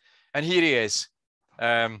 And here he is,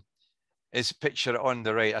 his picture on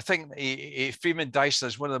the right. I think Freeman Dyson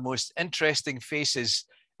is one of the most interesting faces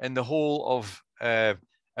in the whole of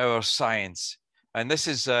our science. And this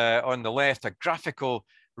is on the left, a graphical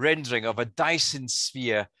rendering of a Dyson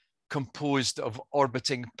sphere composed of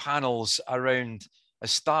orbiting panels around a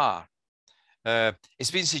star.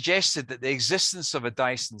 It's been suggested that the existence of a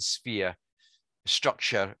Dyson sphere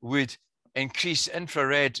structure would increase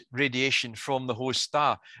infrared radiation from the host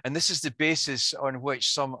star. And this is the basis on which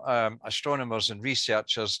some astronomers and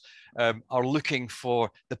researchers are looking for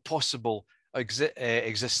the possible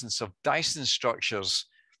existence of Dyson structures.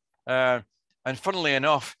 And funnily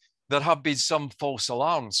enough, there have been some false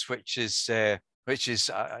alarms, which is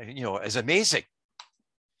amazing.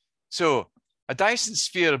 So a Dyson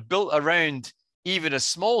sphere built around even a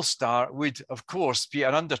small star would, of course, be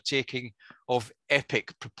an undertaking of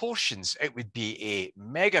epic proportions. It would be a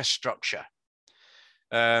mega structure.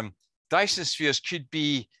 Dyson spheres could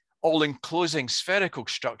be all-enclosing spherical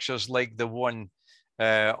structures like the one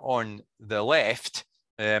on the left,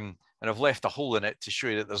 and I've left a hole in it to show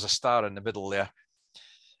you that there's a star in the middle there.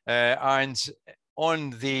 And on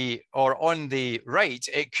the right,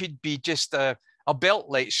 it could be just a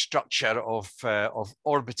belt-like structure of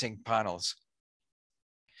orbiting panels.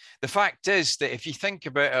 The fact is that if you think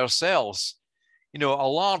about ourselves, you know, a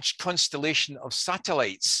large constellation of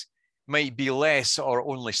satellites might be less or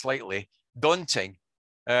only slightly daunting.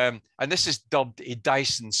 And this is dubbed a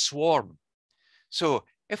Dyson swarm. So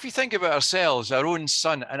if we think about ourselves, our own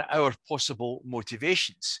sun, and our possible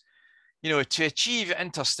motivations, you know, to achieve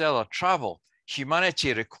interstellar travel,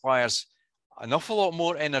 humanity requires an awful lot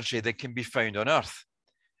more energy than can be found on Earth.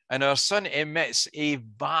 And our sun emits a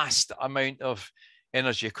vast amount of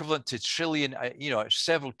energy, equivalent to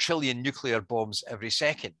several trillion nuclear bombs every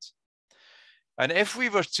second. And if we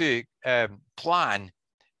were to plan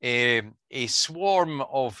a swarm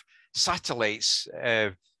of satellites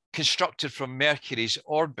constructed from Mercury's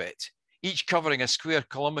orbit, each covering a square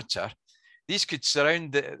kilometer, these could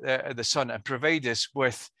surround the sun and provide us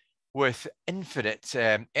with infinite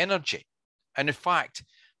energy. And in fact,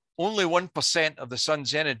 only 1% of the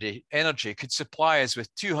sun's energy could supply us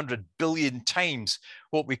with 200 billion times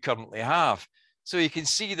what we currently have. So you can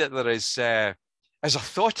see that there is, as a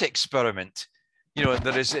thought experiment, you know,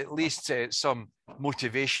 there is at least some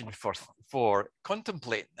motivation for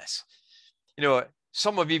contemplating this. You know,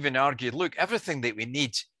 some have even argued, look, everything that we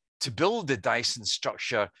need to build the Dyson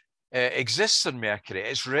structure exists on Mercury.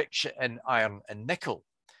 It's rich in iron and nickel.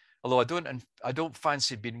 Although I don't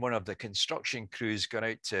fancy being one of the construction crews going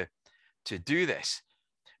out to do this.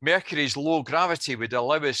 Mercury's low gravity would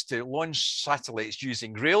allow us to launch satellites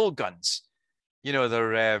using rail guns. You know,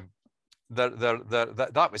 that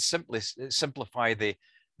would simply simplify the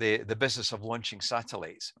business of launching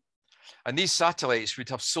satellites. And these satellites would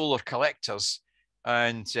have solar collectors,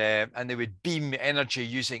 and they would beam energy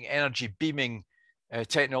using energy beaming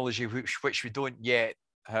technology, which we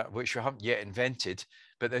haven't yet invented,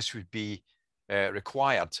 but this would be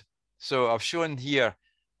required. So I've shown here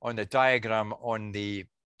on the diagram on the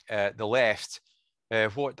left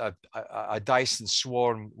what a Dyson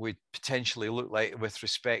swarm would potentially look like with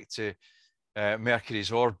respect to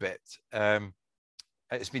Mercury's orbit.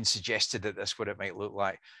 It's been suggested that that's what it might look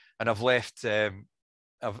like, and I've left.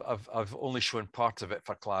 I've only shown part of it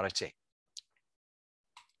for clarity.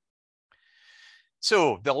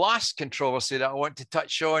 So the last controversy that I want to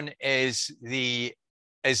touch on is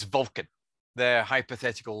Vulcan, the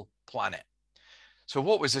hypothetical planet. So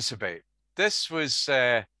what was this about? This was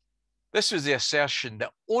the assertion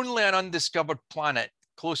that only an undiscovered planet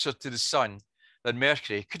closer to the sun than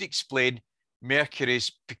Mercury could explain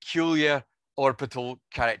Mercury's peculiar orbital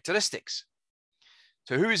characteristics.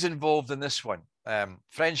 So who is involved in this one?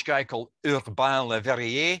 French guy called Urbain Le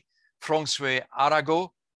Verrier, François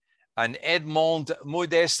Arago, and Edmond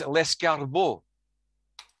Modeste Lescarbot.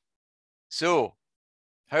 So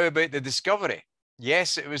how about the discovery?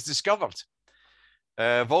 Yes, it was discovered.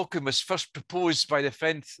 Vulcan was first proposed by the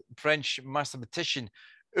French mathematician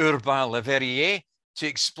Urbain Le Verrier to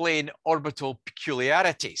explain orbital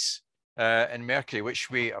peculiarities in Mercury, which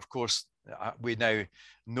we, of course, we now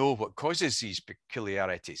know what causes these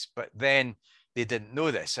peculiarities, but then they didn't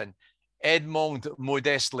know this. And Edmond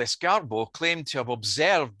Modeste Lescarbot claimed to have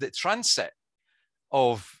observed the transit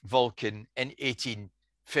of Vulcan in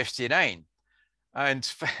 1859.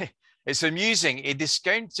 And it's amusing. He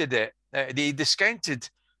discounted it. He discounted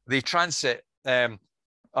the transit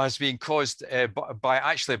as being caused by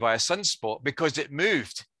a sunspot because it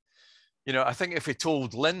moved. You know, I think if we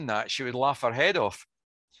told Lynn that, she would laugh her head off.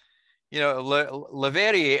 You know,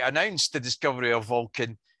 Leverrier announced the discovery of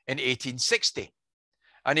Vulcan in 1860,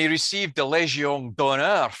 and he received the Légion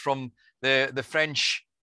d'honneur from the French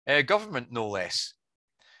government, no less.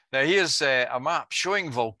 Now, here's a map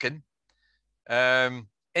showing Vulcan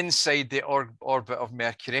inside the orbit of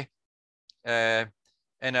Mercury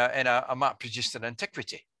in a map produced in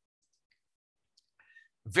antiquity.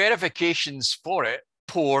 Verifications for it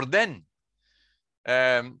poured in.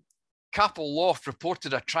 Kappel-Loft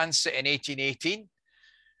reported a transit in 1818.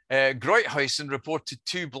 Greuthuysen reported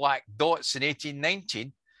 2 black dots in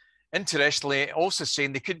 1819. Interestingly, also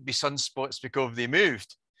saying they couldn't be sunspots because they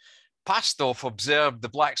moved. Pastoff observed the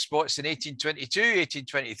black spots in 1822,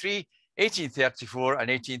 1823, 1834, and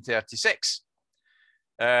 1836.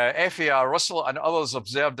 F.A.R. Russell and others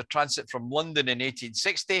observed the transit from London in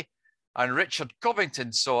 1860, and Richard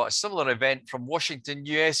Covington saw a similar event from Washington,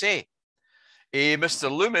 USA. Mr.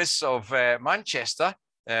 Loomis of Manchester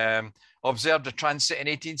observed a transit in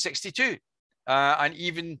 1862 and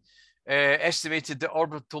even estimated the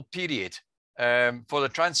orbital period for the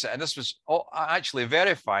transit. And this was actually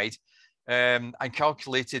verified and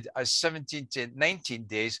calculated as 17 to 19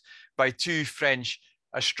 days by 2 French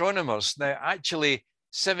astronomers. Now, actually,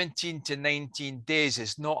 17 to 19 days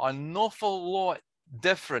is not an awful lot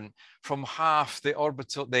different from half the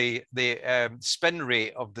orbital, the spin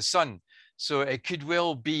rate of the sun. So it could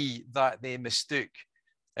well be that they mistook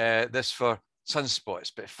this for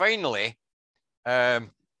sunspots. But finally, our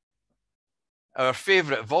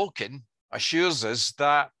favorite Vulcan assures us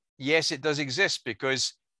that, yes, it does exist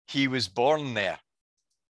because he was born there.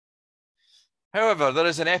 However, there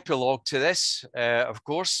is an epilogue to this, of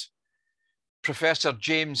course. Professor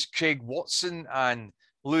James Craig Watson and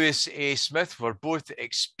Lewis A. Smith were both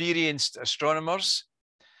experienced astronomers.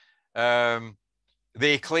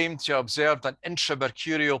 They claimed to have observed an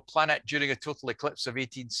intramercurial planet during a total eclipse of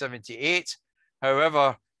 1878.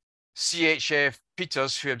 However, C.H.F.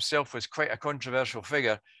 Peters, who himself was quite a controversial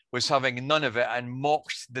figure, was having none of it and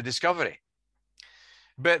mocked the discovery.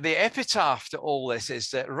 But the epitaph to all this is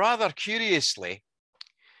that, rather curiously,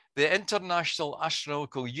 the International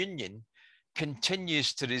Astronomical Union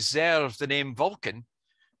continues to reserve the name Vulcan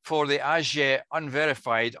for the as yet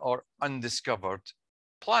unverified or undiscovered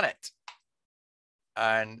planet.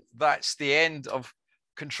 And that's the end of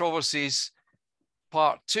Controversies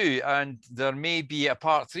Part 2, and there may be a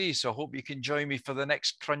Part 3, so I hope you can join me for the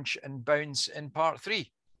next crunch and bounce in Part 3.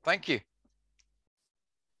 Thank you.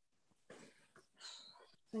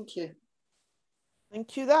 Thank you.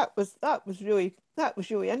 Thank you. That was really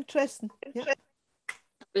interesting. Yeah. It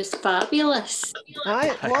was fabulous.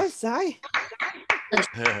 Aye, it was. Aye.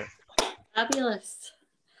 Fabulous.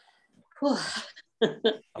 I'm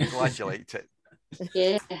glad you liked it.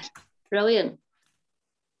 Yeah, brilliant.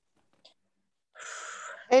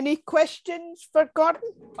 Any questions for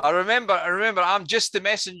Gordon? I remember, I'm just the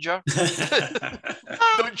messenger.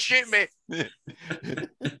 Don't shoot me.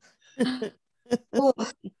 Oh,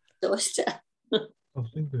 lost it. I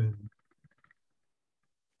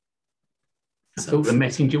thought the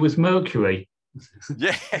messenger was Mercury.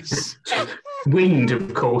 Yes. Wind,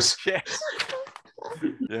 of course. Yes.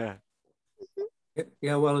 Yeah.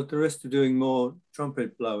 Yeah, well, at the risk of doing more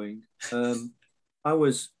trumpet blowing, I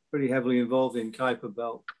was pretty heavily involved in Kuiper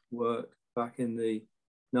Belt work back in the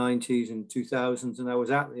 90s and 2000s, and I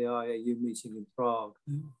was at the IAU meeting in Prague,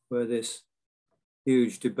 where this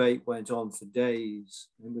huge debate went on for days.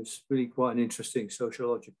 It was really quite an interesting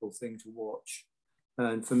sociological thing to watch.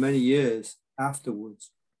 And for many years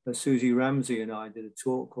afterwards, Susie Ramsey and I did a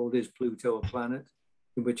talk called Is Pluto a Planet?,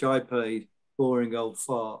 in which I played boring old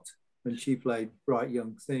fart and she played bright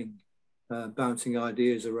young thing, bouncing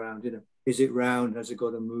ideas around, is it round, has it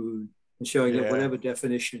got a moon, and showing that whatever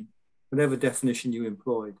definition you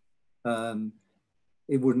employed,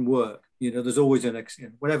 it wouldn't work. There's always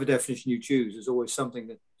whatever definition you choose, there's always something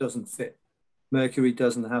that doesn't fit. Mercury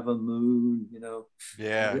doesn't have a moon,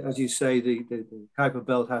 Yeah. As you say, the Kuiper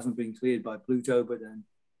Belt hasn't been cleared by Pluto, but then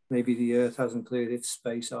maybe the Earth hasn't cleared its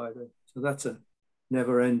space either. So that's a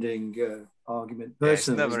never-ending argument.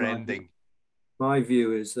 Personally, it's never-ending. My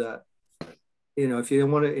view is that if you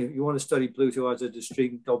want to study Pluto as a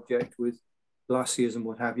distinct object with glaciers and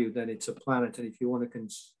what have you, then it's a planet. And if you want to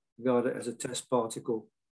regard it as a test particle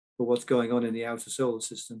for what's going on in the outer solar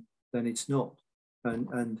system, then it's not.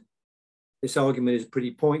 And this argument is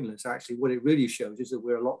pretty pointless. Actually, what it really shows is that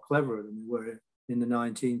we're a lot cleverer than we were in the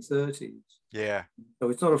 1930s. Yeah. So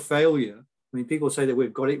it's not a failure. I mean, people say that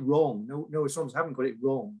we've got it wrong. No, astronomers haven't got it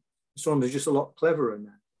wrong. Astronomers are just a lot cleverer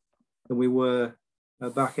now than we were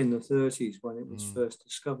back in the 30s when it was first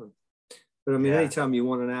discovered. But I mean, anytime you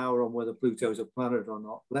want an hour on whether Pluto's a planet or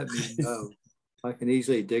not, let me know. I can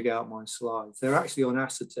easily dig out my slides. They're actually on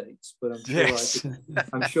acetates, but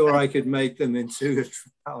I'm sure I could make them into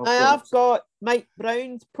a I have got Mike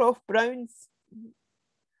Brown's, Prof. Brown's.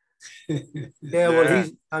 Well,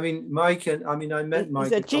 Mike, and I met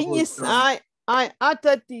Mike. He's a genius. I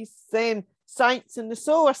did these Science in the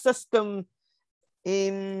Solar System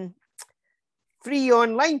free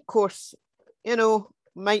online course, you know,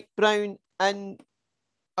 Mike Brown, and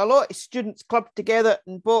a lot of students clubbed together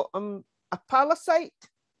and bought him a palisite.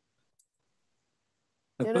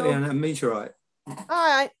 A meteorite.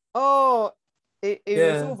 Aye. Oh, it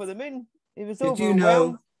was over the moon. It was over. Did you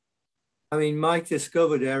know? I mean, Mike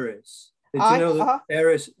discovered Eris. Did you know that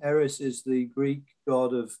Eris is the Greek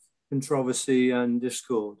god of controversy and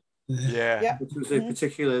discord? Yeah. Which was a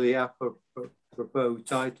particularly apropos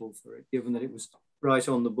title for it, given that it was right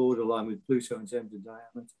on the borderline with Pluto in terms of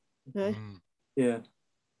diameter. Yeah.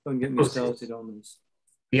 Don't get me started on this.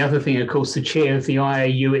 The other thing, of course, the chair of the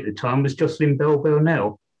IAU at the time was Jocelyn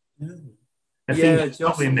Bell-Burnell. I think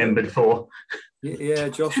not remembered for. Yeah,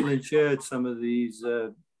 Jocelyn chaired some of these.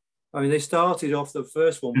 I mean, they started off the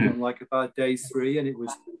first one on like about day 3, and it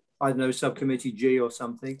was, I don't know, subcommittee G or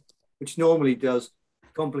something, which normally does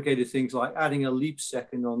complicated things like adding a leap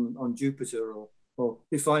second on Jupiter or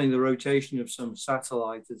defining the rotation of some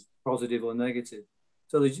satellite as positive or negative.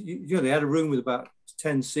 So they had a room with about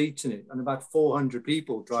 10 seats in it, and about 400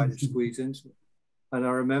 people tried to squeeze into it. And I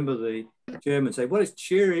remember the chairman saying, well, it's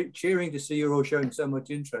cheering to see you're all showing so much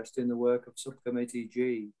interest in the work of Subcommittee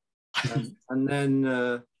G. And then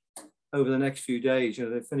over the next few days,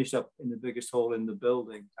 they finished up in the biggest hall in the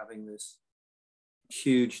building, having this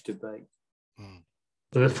huge debate.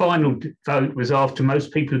 But the final vote was after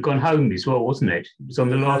most people had gone home as well, wasn't it? It was on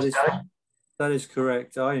the last day. That is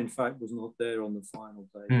correct. I, in fact, was not there on the final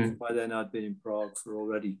day. By then, I'd been in Prague for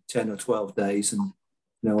already 10 or 12 days, and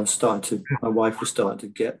my wife was starting to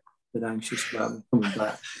get a bit anxious about me coming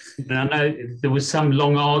back. And I know there was some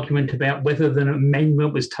long argument about whether the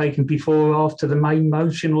amendment was taken before or after the main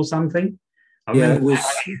motion or something. I it was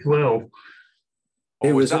as well.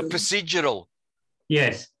 It was that procedural.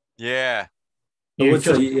 Yes. Yeah.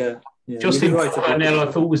 Jocelyn Bell-Burnell,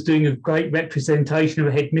 I thought, was doing a great representation of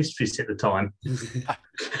a headmistress at the time.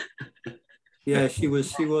 Yeah, she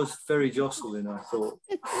was very Jocelyn, I thought.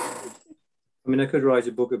 I mean, I could write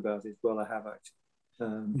a book about it. Well, I have actually.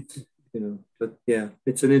 But yeah,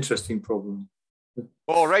 it's an interesting problem.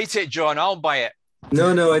 Oh, write it, John. I'll buy it.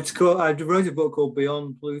 No, it's called. I wrote a book called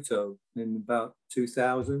Beyond Pluto in about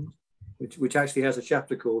 2000, which actually has a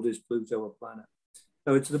chapter called "Is Pluto a Planet?"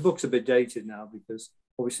 So the book's a bit dated now because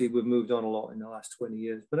obviously we've moved on a lot in the last 20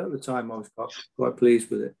 years. But at the time, I was quite pleased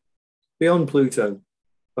with it. Beyond Pluto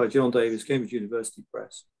by John Davis, Cambridge University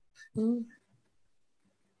Press.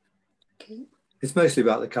 Okay. It's mostly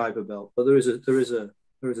about the Kuiper Belt, but there is a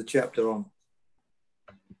chapter on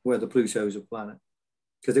whether Pluto is a planet,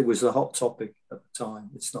 because it was a hot topic at the time.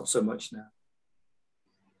 It's not so much now.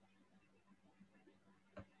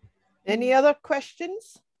 Any other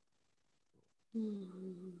questions?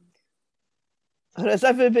 Or is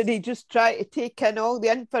everybody just trying to take in all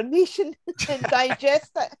the information and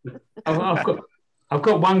digest it? I've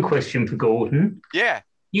got one question for Gordon. Yeah.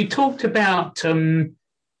 You talked about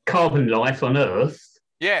carbon life on Earth.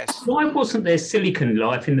 Yes. Why wasn't there silicon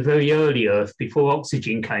life in the very early Earth before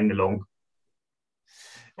oxygen came along?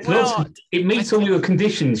 Well, it meets all your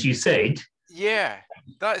conditions, you said. Yeah,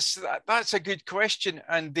 that's a good question.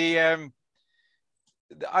 And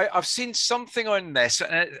I've seen something on this,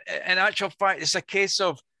 and in actual fact, it's a case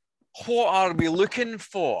of what are we looking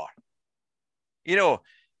for?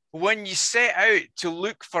 When you set out to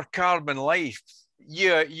look for carbon life, you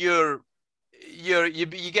get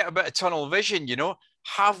a bit of tunnel vision.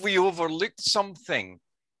 Have we overlooked something,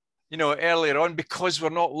 earlier on because we're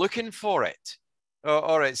not looking for it,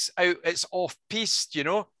 or it's off piste,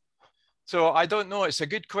 So I don't know. It's a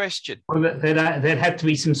good question. Well, there'd have to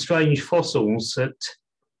be some strange fossils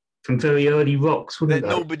from very early rocks, wouldn't that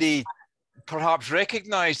there? Nobody perhaps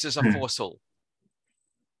recognised as a fossil.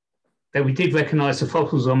 That we did recognise the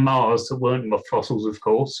fossils on Mars that weren't fossils, of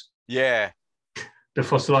course. Yeah. The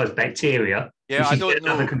fossilised bacteria. Yeah, I don't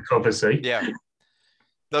know. Another controversy. Yeah.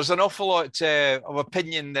 There's an awful lot of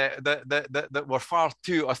opinion that we're far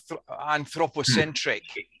too anthropocentric,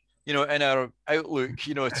 in our outlook,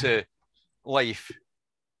 to life.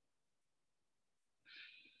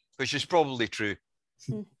 which is probably true.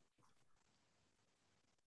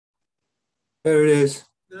 There it is.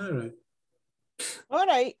 All right. All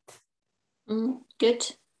right. Good.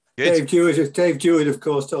 Good. Dave Jewett, of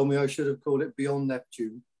course, told me I should have called it Beyond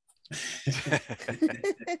Neptune.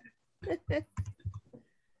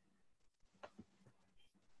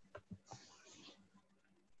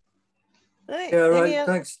 Right. Yeah, right.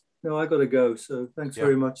 Thanks. No, I got to go. So thanks Yeah.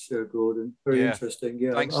 very much, Gordon. Very Yeah. interesting.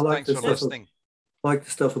 Yeah, Thanks, I like thanks for listening. I like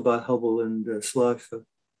the stuff about Hubble and Slipher.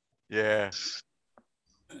 Yeah.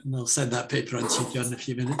 And I'll send that paper on to you, John, in a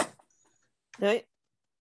few minutes. Right.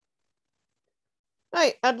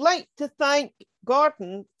 Right. I'd like to thank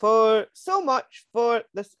Gordon for so much for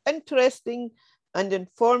this interesting and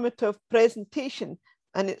informative presentation.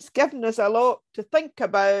 And it's given us a lot to think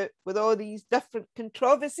about with all these different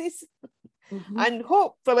controversies. And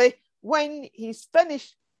hopefully when he's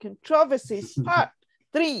finished Controversies Part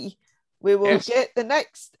 3, we will get the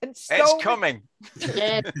next installment. It's coming.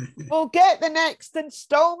 Yeah. We'll get the next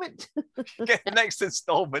installment. Get the next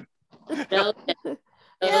installment. Brilliant.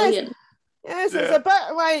 Yes, yes, it's a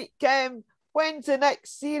bit like when's the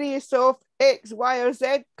next series of X, Y, or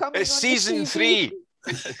Z coming? It's on season the 3.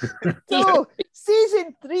 So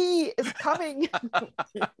season 3 is coming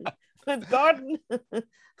with Gordon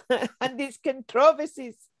and his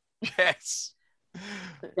controversies. Yes.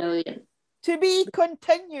 Brilliant. To be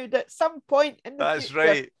continued at some point in the That's future.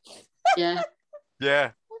 right. Yeah.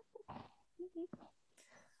 Yeah.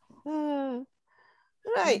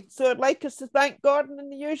 Right, so I'd like us to thank Gordon in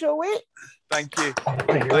the usual way. Thank you.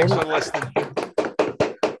 Thanks for listening.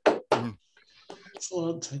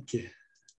 Excellent, thank you.